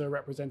you on to a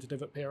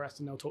representative at PRS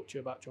and they'll talk to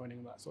you about joining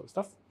and that sort of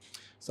stuff.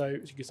 So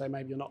you could say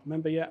maybe you're not a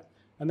member yet,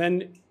 and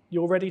then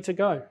you're ready to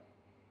go.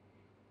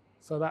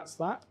 So that's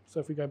that. So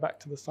if we go back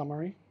to the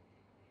summary.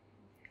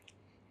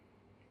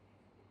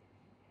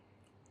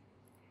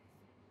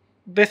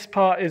 This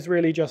part is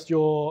really just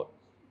your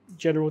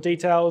general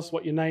details,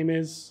 what your name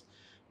is,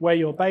 where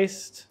you're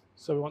based.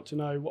 So we want to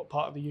know what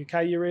part of the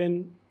UK you're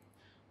in.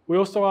 We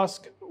also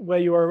ask where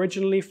you are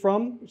originally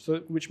from,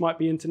 which might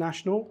be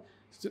international.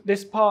 So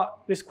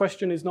this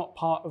question is not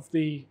part of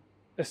the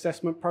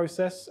assessment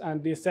process,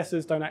 and the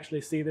assessors don't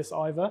actually see this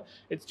either.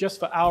 It's just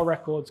for our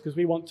records, because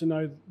we want to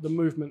know the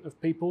movement of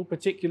people,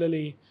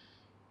 particularly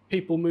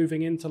people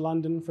moving into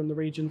London from the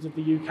regions of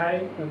the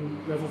UK,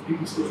 and whether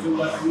people still feel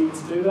like they need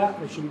to do that.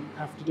 They shouldn't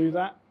have to do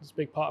that. It's a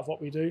big part of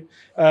what we do.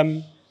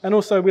 And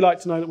also, we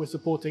like to know that we're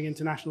supporting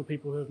international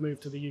people who have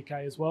moved to the UK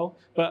as well,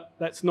 but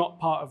that's not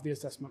part of the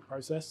assessment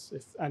process,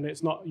 and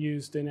it's not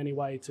used in any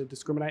way to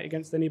discriminate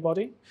against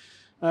anybody.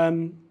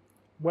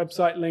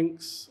 Website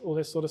links, all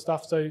this sort of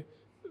stuff. So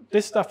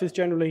this stuff is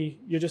generally,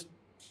 you're just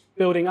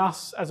building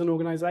us as an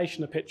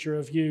organisation a picture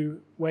of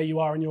you, where you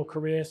are in your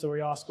career. So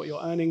we ask what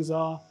your earnings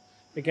are.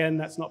 Again,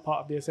 that's not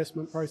part of the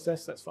assessment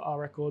process, that's for our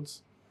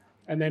records.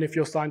 And then if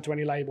you're signed to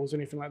any labels or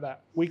anything like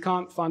that. We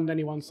can't fund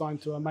anyone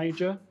signed to a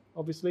major,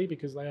 obviously,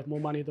 because they have more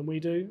money than we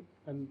do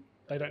and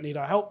they don't need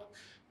our help.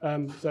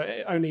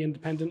 So only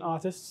independent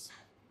artists.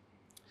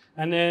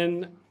 And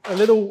then a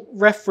little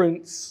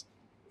reference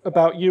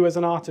about you as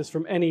an artist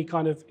from any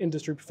kind of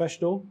industry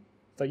professional.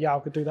 So yeah, I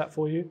could do that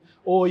for you.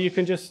 Or you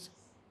can just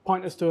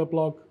point us to a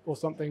blog or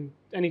something,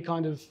 any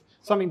kind of,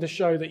 something to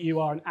show that you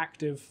are an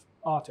active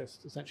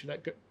artist, essentially.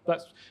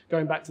 That's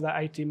going back to that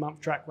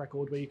 18-month track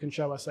record where you can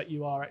show us that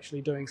you are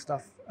actually doing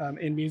stuff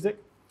in music.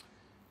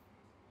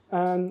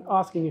 And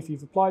asking if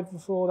you've applied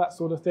before, that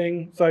sort of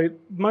thing. So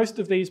most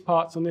of these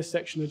parts on this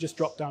section are just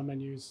drop-down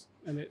menus,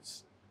 and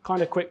it's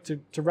kind of quick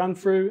to run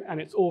through, and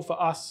it's all for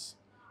us.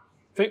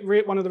 I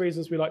think one of the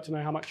reasons we like to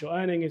know how much you're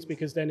earning is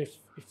because then if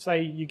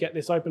say you get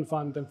this open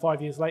fund and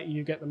 5 years later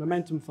you get the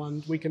momentum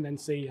fund, we can then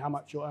see how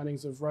much your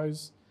earnings have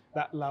rose.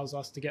 That allows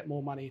us to get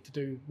more money to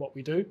do what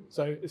we do.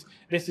 So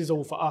this is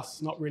all for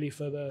us, not really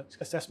for the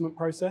assessment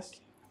process.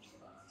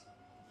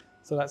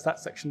 So that's that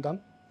section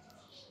done.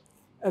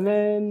 And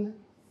then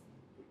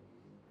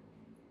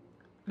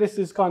this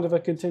is kind of a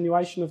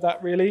continuation of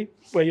that, really,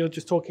 where you're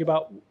just talking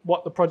about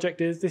what the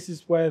project is. This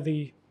is where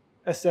the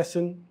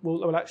assessing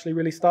will actually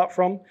really start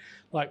from,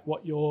 like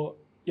what your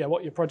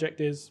project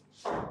is,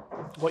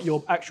 what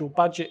your actual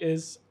budget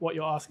is, what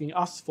you're asking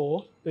us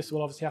for. This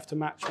will obviously have to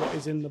match what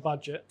is in the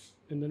budget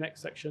in the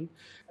next section.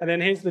 And then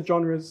here's the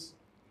genres.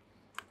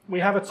 We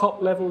have a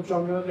top level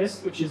genre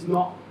list, which is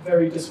not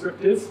very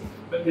descriptive,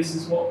 but this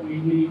is what we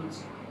need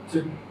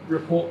to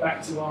report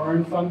back to our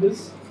own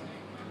funders.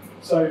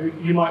 So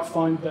you might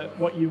find that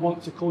what you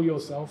want to call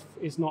yourself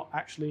is not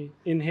actually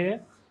in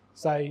here.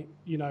 Say,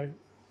 you know,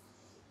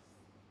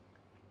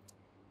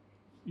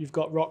 you've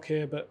got rock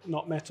here, but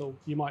not metal.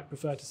 You might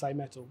prefer to say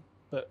metal,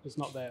 but it's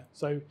not there.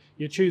 So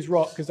you choose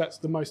rock because that's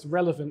the most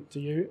relevant to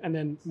you, and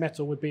then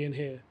metal would be in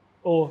here,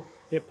 or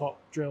hip hop,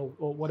 drill,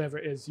 or whatever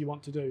it is you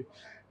want to do.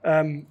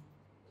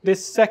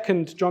 This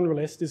second genre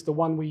list is the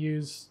one we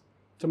use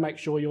to make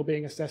sure you're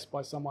being assessed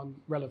by someone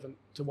relevant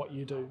to what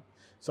you do.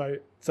 So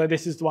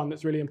this is the one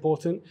that's really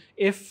important.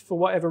 If for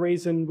whatever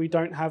reason we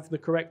don't have the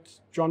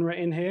correct genre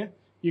in here,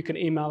 you can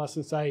email us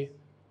and say,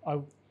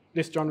 oh,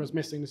 this genre is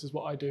missing, this is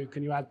what I do,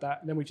 can you add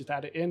that? And then we just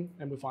add it in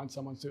and we find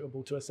someone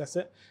suitable to assess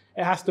it.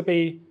 It has to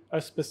be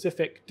a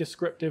specific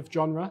descriptive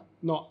genre,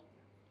 not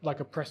like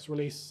a press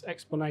release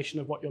explanation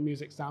of what your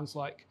music sounds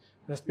like.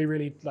 It has to be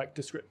really like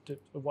descriptive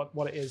of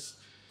what it is.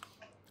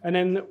 And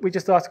then we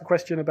just ask a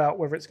question about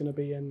whether it's going to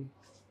be in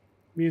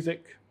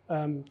music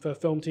for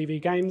film,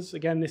 TV, games.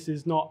 Again, this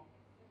is not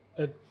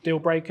a deal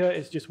breaker.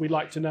 It's just we'd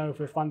like to know if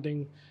we're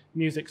funding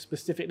music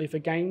specifically for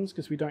games,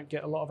 because we don't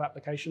get a lot of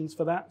applications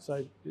for that.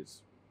 So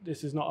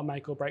this is not a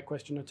make or break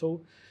question at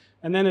all.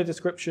 And then a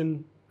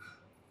description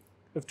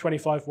of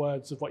 25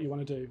 words of what you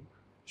want to do.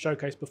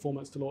 Showcase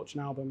performance to launch an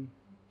album,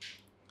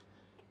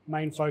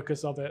 main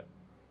focus of it,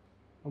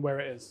 and where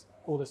it is,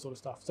 all this sort of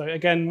stuff. So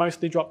again,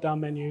 mostly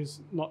drop-down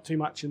menus, not too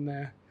much in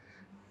there.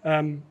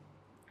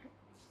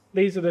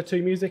 These are the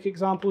two music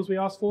examples we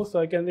asked for. So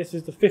again, this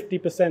is the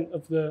 50%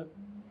 of the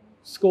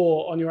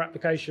score on your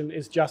application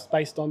is just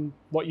based on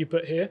what you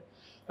put here.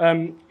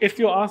 If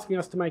you're asking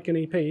us to make an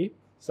EP,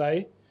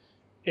 say,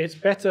 it's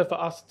better for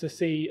us to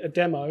see a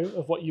demo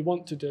of what you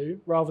want to do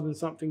rather than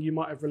something you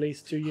might have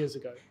released 2 years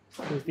ago.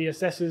 Because the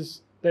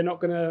assessors, they're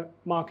not going to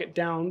mark it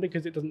down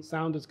because it doesn't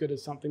sound as good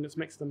as something that's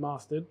mixed and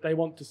mastered. They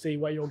want to see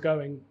where you're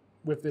going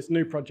with this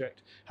new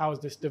project. How has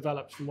this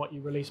developed from what you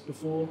released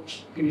before?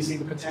 Can you see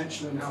the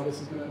potential and how this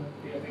is going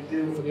to be a big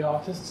deal for the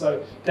artist?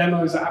 So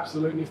demos are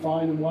absolutely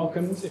fine and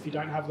welcomed. If you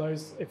don't have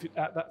those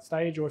at that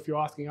stage, or if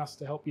you're asking us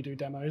to help you do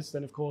demos,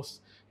 then of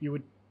course you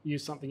would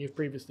use something you've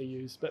previously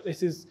used. But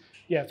this is,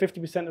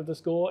 50% of the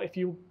score. If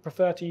you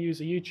prefer to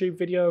use a YouTube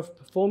video of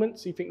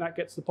performance, you think that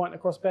gets the point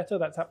across better,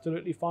 that's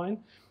absolutely fine.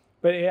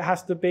 But it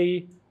has to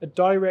be a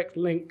direct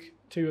link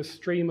to a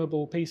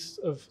streamable piece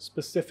of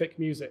specific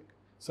music.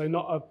 So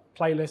not a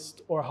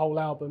playlist or a whole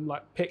album,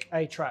 like pick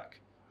a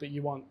track that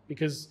you want,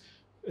 because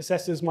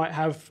assessors might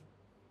have,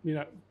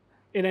 in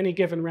any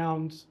given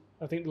round,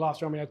 I think the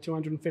last round we had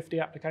 250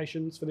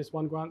 applications for this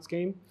one grant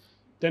scheme.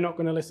 They're not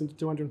going to listen to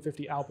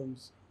 250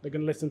 albums. They're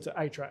going to listen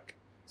to a track.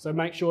 So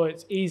make sure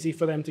it's easy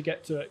for them to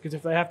get to it, because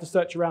if they have to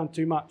search around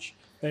too much,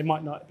 they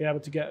might not be able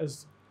to get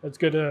as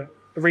good a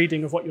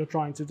reading of what you're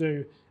trying to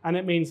do. And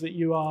it means that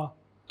you are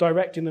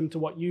directing them to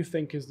what you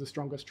think is the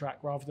strongest track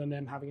rather than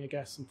them having a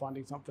guess and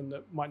finding something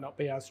that might not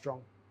be as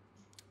strong.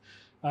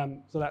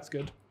 So that's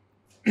good.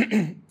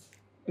 And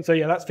so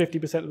that's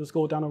 50% of the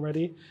score done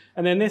already.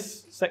 And then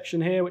this section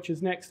here, which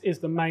is next, is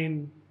the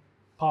main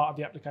part of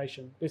the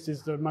application. This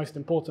is the most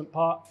important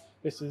part.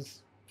 This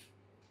is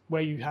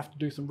where you have to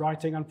do some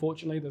writing,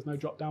 unfortunately. There's no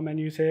drop-down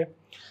menus here.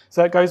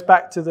 So it goes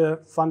back to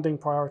the funding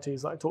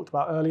priorities that I talked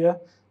about earlier.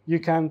 You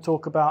can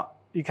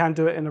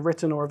do it in a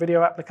written or a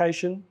video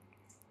application.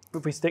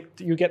 If we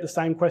you get the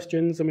same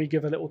questions and we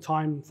give a little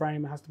time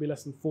frame. It has to be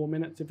less than 4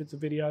 minutes if it's a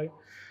video.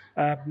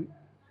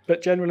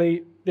 But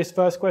generally, this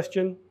first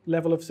question,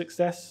 level of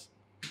success,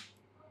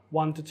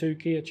 1 to 2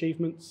 key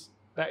achievements.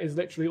 That is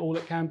literally all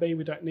it can be.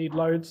 We don't need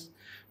loads.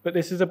 But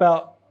this is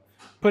about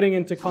putting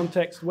into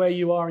context where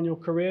you are in your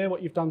career,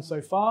 what you've done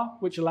so far,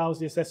 which allows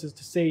the assessors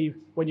to see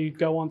when you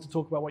go on to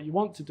talk about what you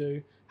want to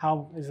do,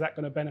 how is that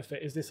going to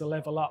benefit? Is this a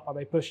level up? Are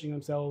they pushing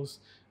themselves?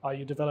 Are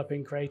you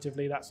developing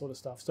creatively? That sort of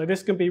stuff. So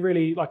this can be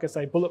really, like I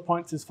say, bullet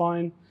points is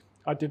fine.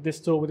 I did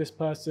this tour with this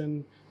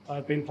person.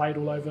 I've been played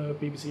all over,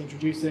 BBC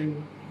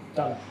Introducing,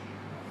 done.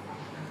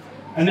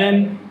 And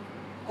then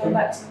going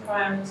back to the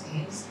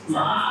priorities, does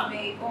that have to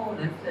be all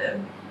of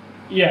them?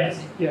 yeah,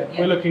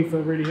 we're looking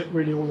for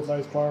really all of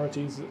those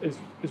priorities is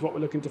what we're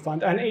looking to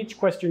fund. And each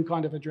question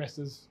kind of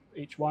addresses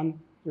each one,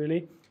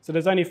 really. So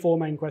there's only 4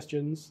 main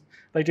questions.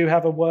 They do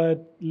have a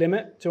word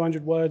limit,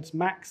 200 words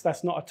max.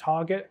 That's not a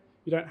target.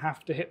 You don't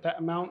have to hit that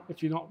amount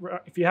if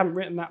you haven't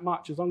written that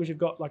much. As long as you've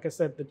got, like I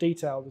said, the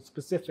detail, the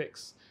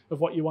specifics of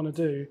what you want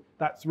to do,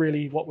 that's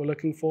really what we're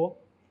looking for.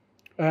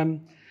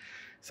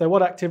 So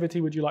what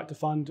activity would you like to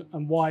fund,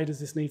 and why does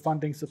this need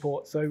funding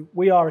support? So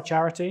we are a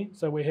charity,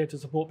 so we're here to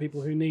support people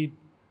who need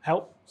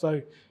help.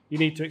 So you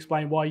need to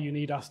explain why you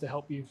need us to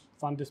help you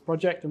fund this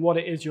project and what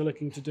it is you're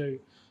looking to do.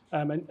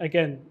 And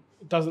again,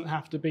 it doesn't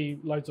have to be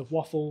loads of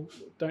waffle.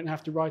 Don't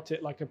have to write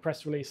it like a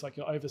press release, like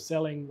you're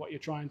overselling what you're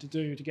trying to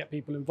do to get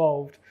people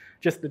involved.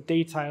 Just the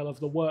detail of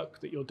the work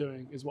that you're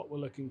doing is what we're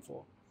looking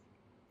for.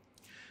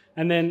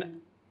 And then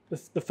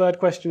the third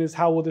question is,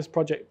 how will this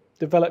project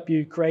develop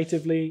you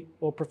creatively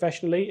or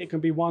professionally? It can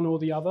be one or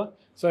the other.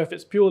 So if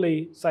it's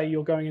purely, say,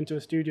 you're going into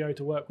a studio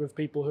to work with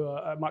people who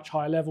are at a much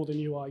higher level than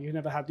you are, you've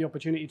never had the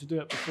opportunity to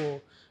do it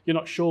before, you're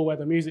not sure where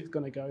the music's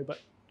going to go, but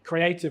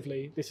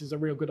creatively, this is a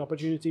real good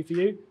opportunity for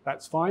you,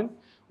 that's fine.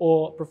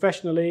 Or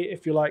professionally,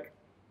 if you're like,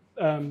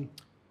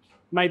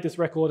 made this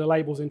record, a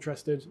label's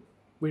interested,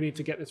 we need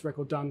to get this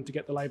record done to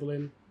get the label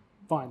in,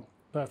 fine,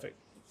 perfect.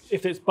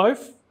 If it's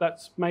both,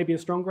 that's maybe a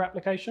stronger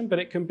application, but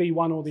it can be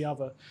one or the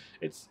other.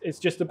 It's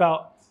just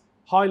about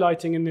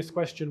highlighting in this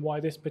question why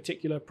this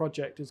particular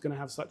project is going to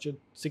have such a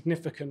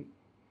significant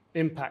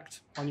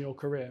impact on your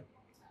career.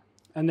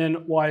 And then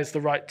why is the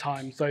right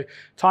time? So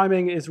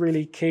timing is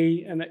really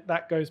key, and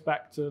that goes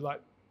back to like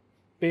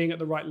being at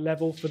the right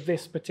level for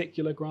this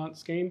particular grant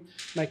scheme,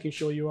 making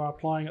sure you are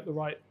applying at the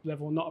right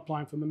level, not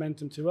applying for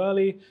momentum too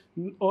early,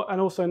 and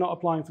also not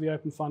applying for the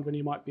open fund when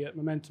you might be at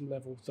momentum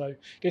level. So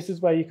this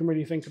is where you can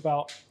really think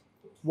about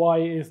why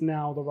is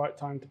now the right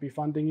time to be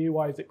funding you?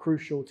 Why is it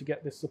crucial to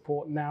get this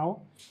support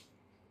now?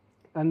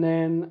 And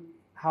then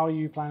how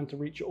you plan to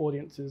reach your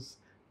audiences.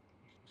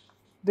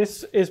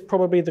 This is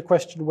probably the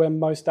question where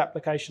most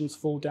applications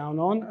fall down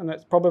on, and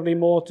it's probably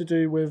more to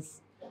do with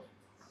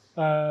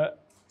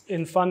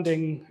in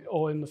funding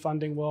or in the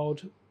funding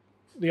world,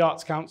 the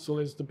Arts Council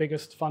is the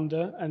biggest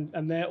funder,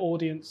 and their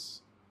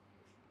audience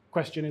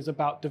question is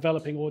about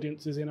developing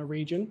audiences in a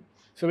region.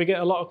 So we get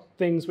a lot of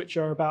things which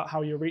are about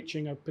how you're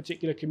reaching a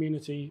particular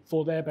community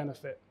for their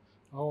benefit,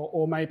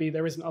 or maybe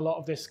there isn't a lot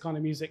of this kind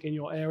of music in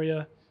your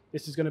area.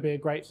 This is going to be a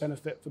great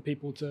benefit for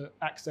people to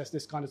access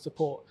this kind of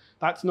support.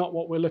 That's not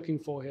what we're looking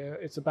for here.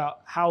 It's about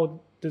how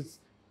does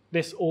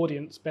this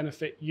audience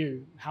benefit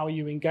you? How are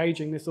you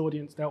engaging this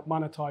audience to help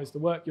monetize the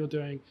work you're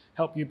doing,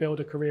 help you build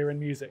a career in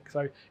music?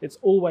 So it's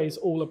always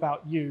all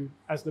about you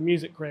as the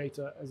music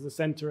creator, as the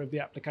center of the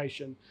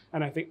application.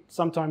 And I think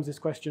sometimes this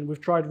question,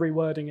 we've tried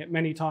rewording it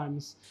many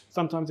times.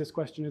 Sometimes this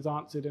question is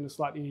answered in a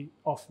slightly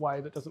off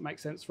way that doesn't make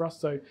sense for us.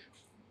 So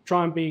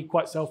try and be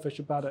quite selfish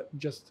about it.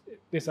 Just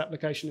this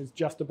application is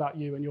just about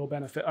you and your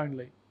benefit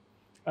only.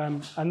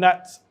 And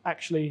that's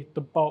actually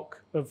the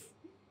bulk of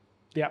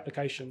the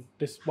application.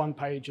 This one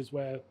page is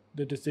where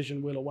the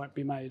decision will or won't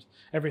be made.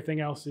 Everything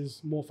else is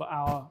more for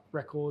our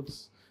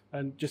records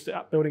and just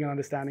building an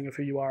understanding of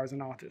who you are as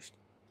an artist.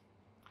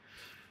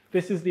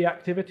 This is the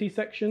activity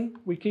section.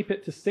 We keep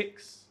it to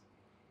 6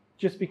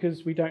 just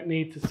because we don't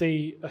need to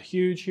see a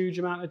huge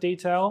amount of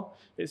detail.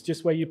 It's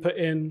just where you put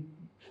in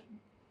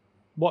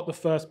what the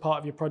first part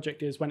of your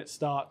project is, when it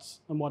starts,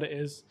 and what it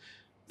is.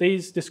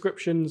 These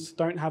descriptions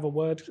don't have a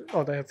word.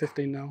 Oh, they have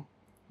 15 now.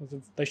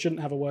 They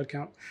shouldn't have a word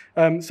count.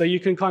 So you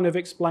can kind of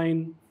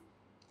explain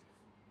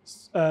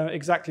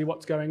exactly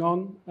what's going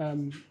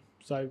on.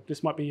 So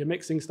this might be your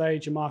mixing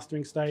stage, your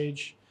mastering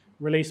stage,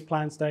 release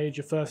plan stage,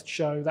 your first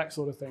show, that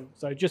sort of thing.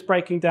 So just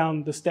breaking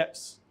down the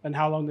steps and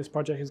how long this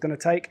project is going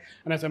to take.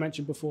 And as I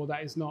mentioned before,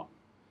 that is not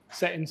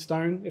set in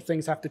stone. If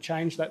things have to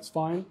change, that's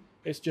fine.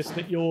 It's just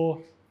that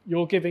you're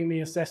giving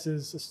the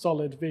assessors a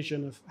solid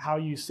vision of how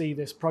you see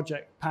this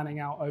project panning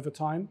out over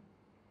time.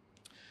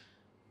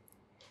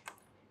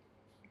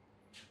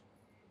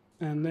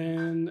 And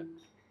then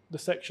the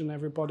section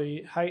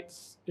everybody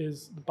hates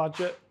is the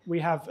budget. We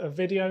have a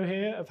video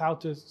here of how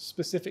to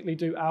specifically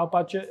do our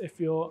budget if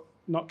you're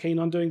not keen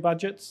on doing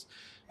budgets,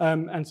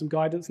 and some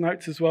guidance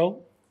notes as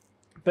well.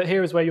 But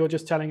here is where you're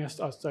just telling us,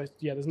 so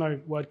yeah, there's no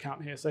word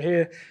count here. So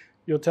here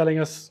you're telling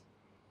us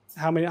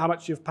how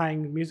much you're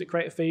paying music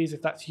creator fees,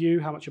 if that's you,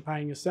 how much you're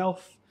paying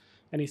yourself,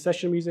 any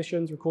session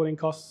musicians, recording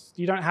costs.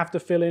 You don't have to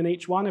fill in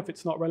each one. If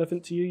it's not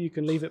relevant to you, you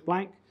can leave it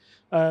blank.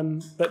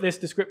 But this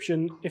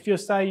description, if you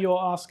say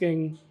you're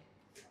asking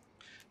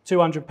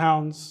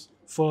 £200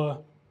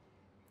 for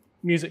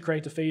music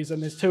creator fees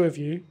and there's 2 of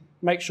you,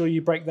 make sure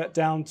you break that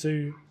down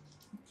to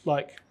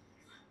like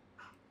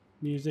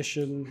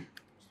musician,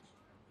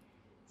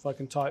 if I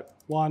can type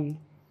 1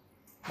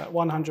 at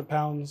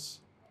 £100,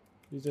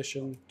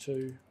 musician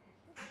 2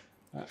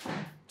 at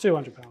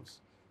 £200.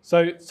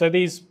 So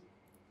these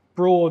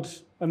broad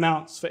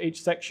amounts for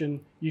each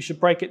section, you should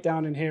break it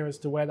down in here as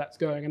to where that's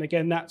going. And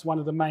again, that's one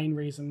of the main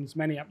reasons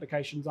many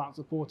applications aren't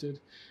supported,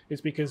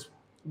 is because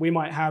we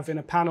might have in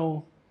a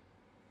panel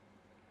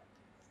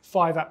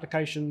 5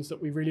 applications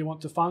that we really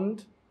want to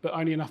fund, but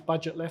only enough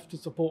budget left to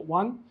support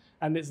one.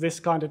 And it's this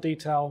kind of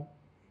detail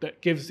that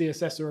gives the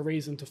assessor a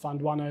reason to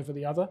fund one over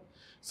the other.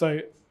 So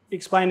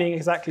explaining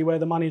exactly where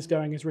the money's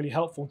going is really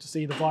helpful to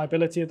see the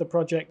viability of the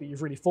project, that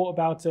you've really thought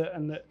about it,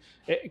 and that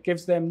it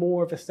gives them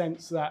more of a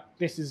sense that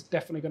this is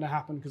definitely going to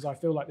happen because I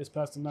feel like this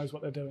person knows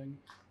what they're doing.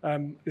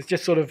 It's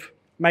just sort of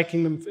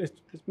making them, it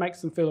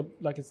makes them feel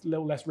like it's a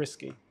little less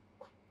risky.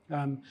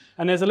 And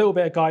there's a little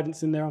bit of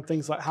guidance in there on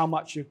things like how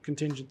much your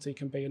contingency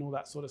can be and all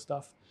that sort of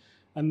stuff.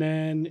 And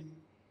then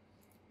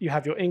you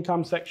have your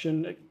income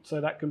section, so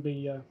that can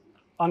be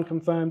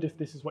unconfirmed if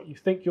this is what you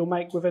think you'll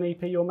make with an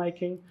EP you're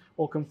making,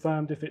 or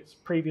confirmed if it's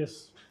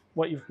previous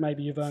what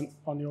maybe you've earned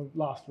on your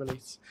last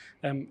release.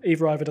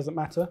 Either doesn't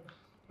matter,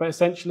 but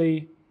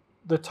essentially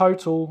the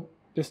total,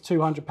 this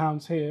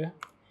 £200 here,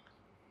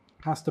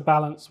 has to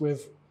balance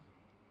with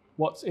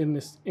what's in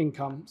this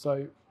income.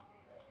 So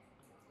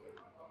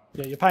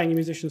yeah, you're paying your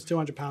musicians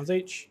 £200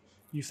 each.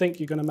 You think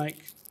you're going to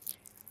make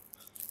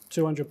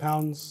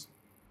 £200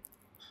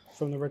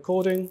 from the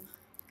recording.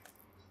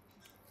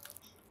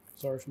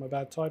 Sorry for my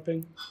bad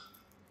typing.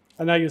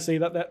 And now you'll see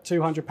that that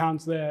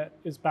 £200 there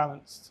is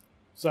balanced.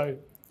 So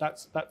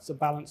that's a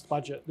balanced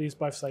budget. These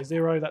both say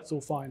 0, that's all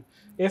fine.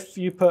 If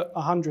you put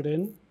 100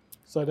 in,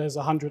 so there's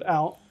 100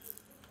 out,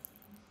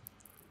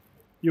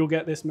 you'll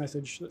get this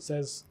message that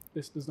says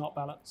this does not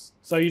balance.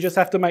 So you just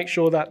have to make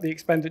sure that the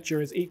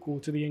expenditure is equal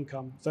to the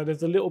income. So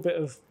there's a little bit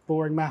of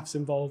boring maths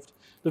involved.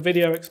 The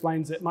video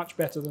explains it much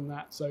better than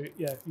that. So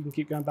yeah, you can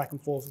keep going back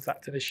and forth if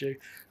that's an issue.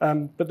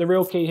 But the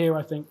real key here,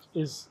 I think,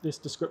 is this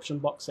description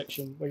box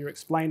section where you're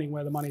explaining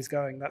where the money's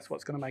going. That's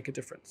what's going to make a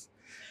difference.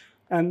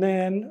 And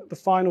then the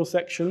final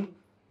section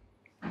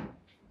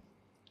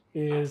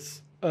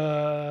is,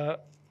 oh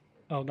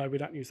no, we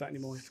don't use that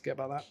anymore. Forget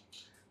about that.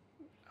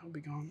 That'll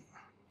be gone.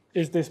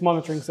 Is this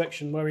monitoring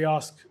section where we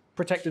ask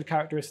protected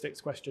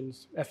characteristics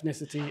questions,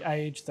 ethnicity,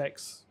 age,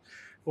 sex,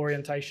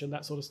 orientation,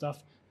 that sort of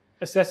stuff.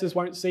 Assessors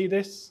won't see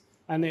this,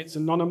 and it's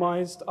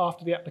anonymized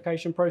after the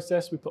application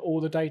process. We put all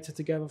the data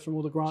together from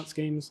all the grant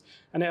schemes,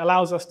 and it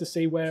allows us to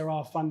see where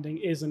our funding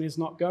is and is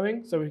not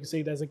going. So we can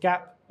see there's a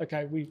gap.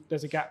 Okay,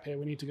 there's a gap here.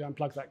 We need to go and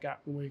plug that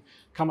gap, and we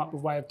come up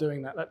with a way of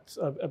doing that. That's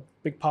a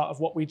big part of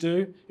what we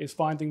do, is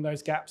finding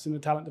those gaps in the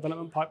talent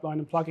development pipeline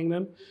and plugging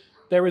them.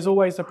 There is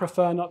always a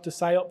prefer not to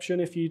say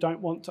option if you don't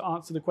want to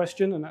answer the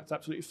question, and that's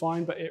absolutely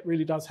fine, but it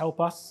really does help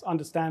us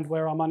understand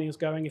where our money is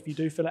going if you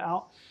do fill it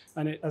out.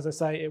 And as I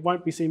say, it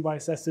won't be seen by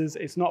assessors.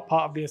 It's not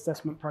part of the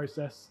assessment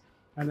process.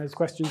 And there's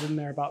questions in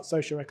there about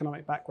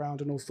socioeconomic background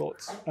and all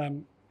sorts.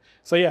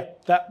 So yeah,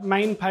 that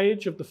main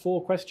page of the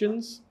 4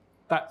 questions,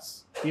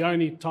 that's the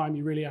only time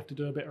you really have to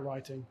do a bit of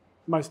writing.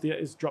 Mostly it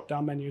is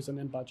drop-down menus and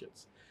then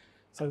budgets.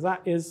 So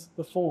that is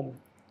the form.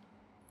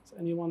 Does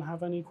anyone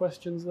have any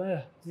questions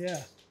there?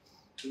 Yeah.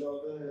 You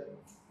know the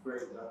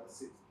breakdown,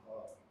 the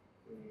 6-part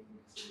thing,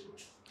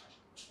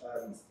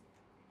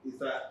 is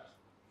that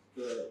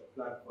the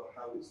plan for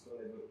how it's going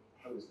to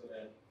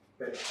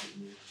benefit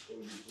you?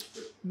 Or is it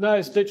just No,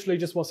 it's literally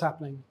just what's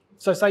happening.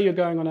 So say you're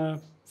going on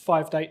a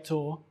 5-date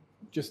tour,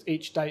 just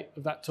each date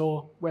of that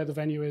tour, where the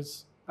venue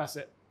is, that's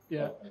it.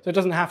 Yeah. Okay. So it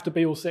doesn't have to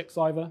be all 6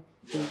 either.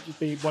 It can just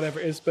be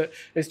whatever it is, but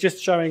it's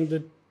just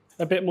showing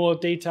a bit more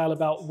detail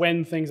about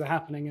when things are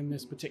happening in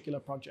this particular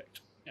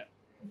project. Yeah.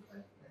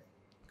 Okay.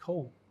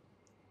 Cool.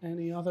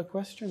 Any other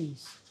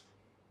questions?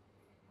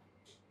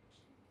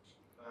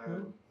 As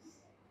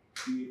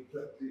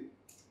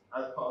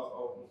part of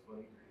Open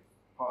Fund,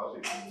 part of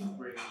it is to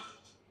bring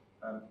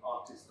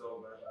artists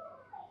over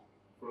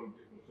from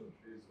different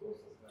countries or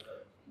something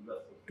like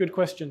that. Good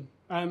question.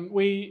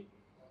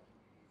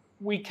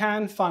 We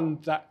can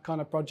fund that kind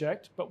of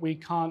project, but we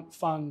can't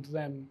fund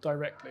them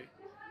directly.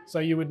 So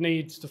you would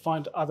need to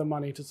find other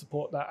money to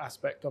support that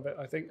aspect of it.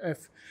 I think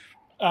if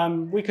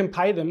we can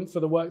pay them for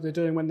the work they're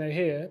doing when they're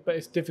here, but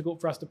it's difficult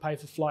for us to pay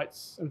for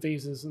flights and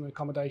visas and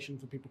accommodation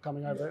for people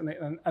coming over,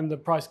 and the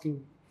price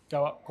can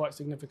go up quite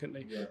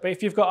significantly. Yeah. But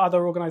if you've got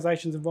other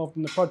organisations involved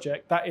in the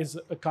project, that is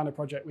a kind of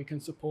project we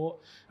can support.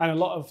 And a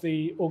lot of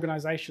the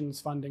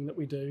organisations funding that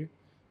we do,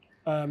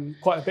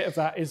 quite a bit of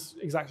that is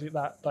exactly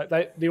that.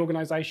 Like the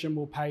organisation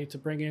will pay to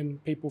bring in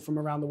people from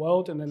around the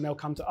world, and then they'll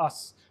come to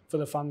us for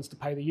the funds to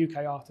pay the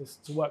UK artists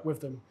to work with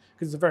them,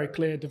 because it's a very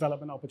clear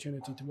development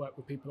opportunity to work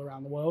with people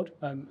around the world.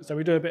 So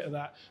we do a bit of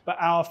that. But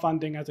our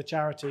funding as a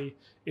charity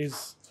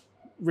is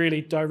really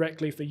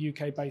directly for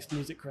UK-based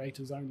music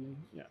creators only.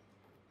 Yeah.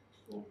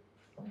 Cool.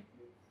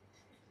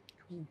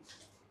 Cool.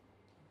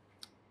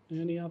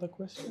 Any other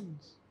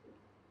questions?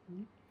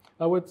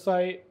 I would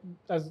say,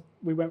 as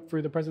we went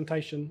through the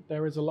presentation,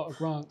 there is a lot of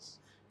grants,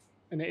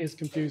 and it is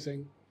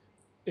confusing.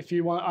 If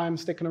you want, I am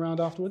sticking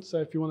around afterwards, so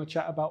if you want to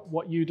chat about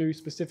what you do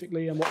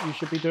specifically and what you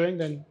should be doing,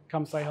 then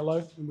come say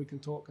hello, and we can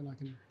talk, and I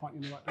can point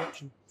you in the right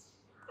direction.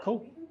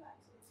 Cool.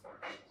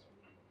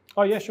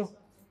 Oh, yeah, sure.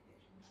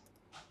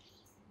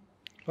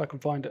 If I can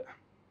find it.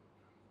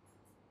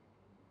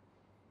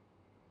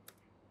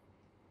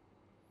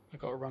 I've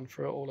got to run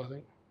through it all, I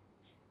think.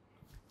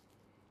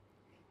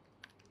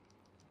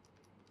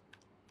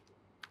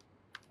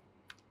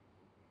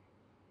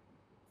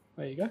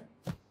 There you go.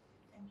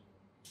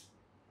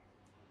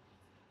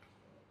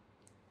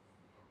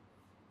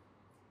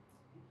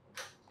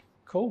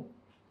 Cool.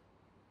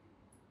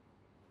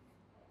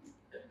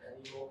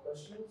 Any more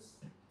questions?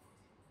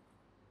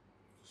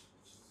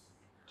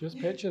 Just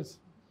pictures.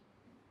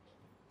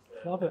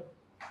 Love it.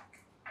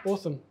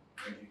 Awesome.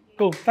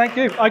 Cool. Thank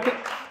you. I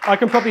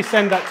can probably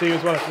send that to you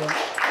as well if you want.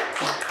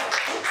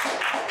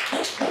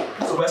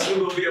 So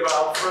Westley will be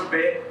around for a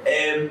bit.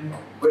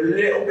 We're a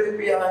little bit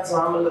behind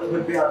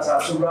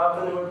time, so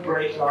rather than a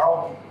break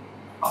now,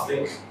 I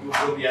think we'll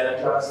put the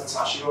energizer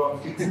Tasha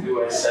on to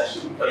do a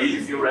session.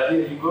 If you're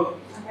ready, are you good?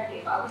 I'm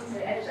ready, but I wouldn't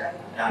say energizer.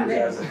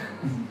 Energizer.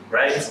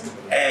 Right.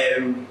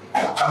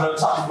 I've known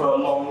Tasha for a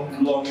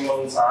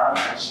long time,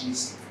 and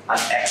she's an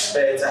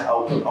expert at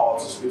helping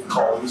artists with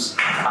comms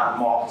and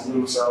marketing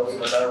themselves.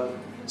 And I know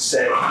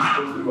certain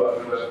people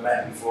who have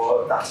met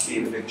before, that's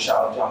been a big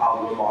challenge. How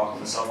do I market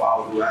myself?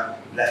 How do I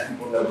let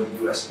people know the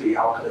USP?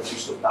 How can I do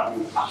stuff that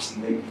will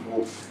actually make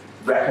people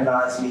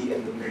recognise me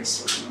in the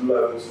midst of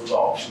loads of other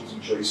options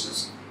and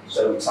choices?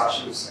 So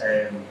Tasha's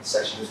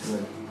session is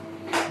going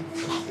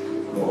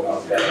to go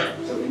out there.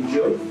 So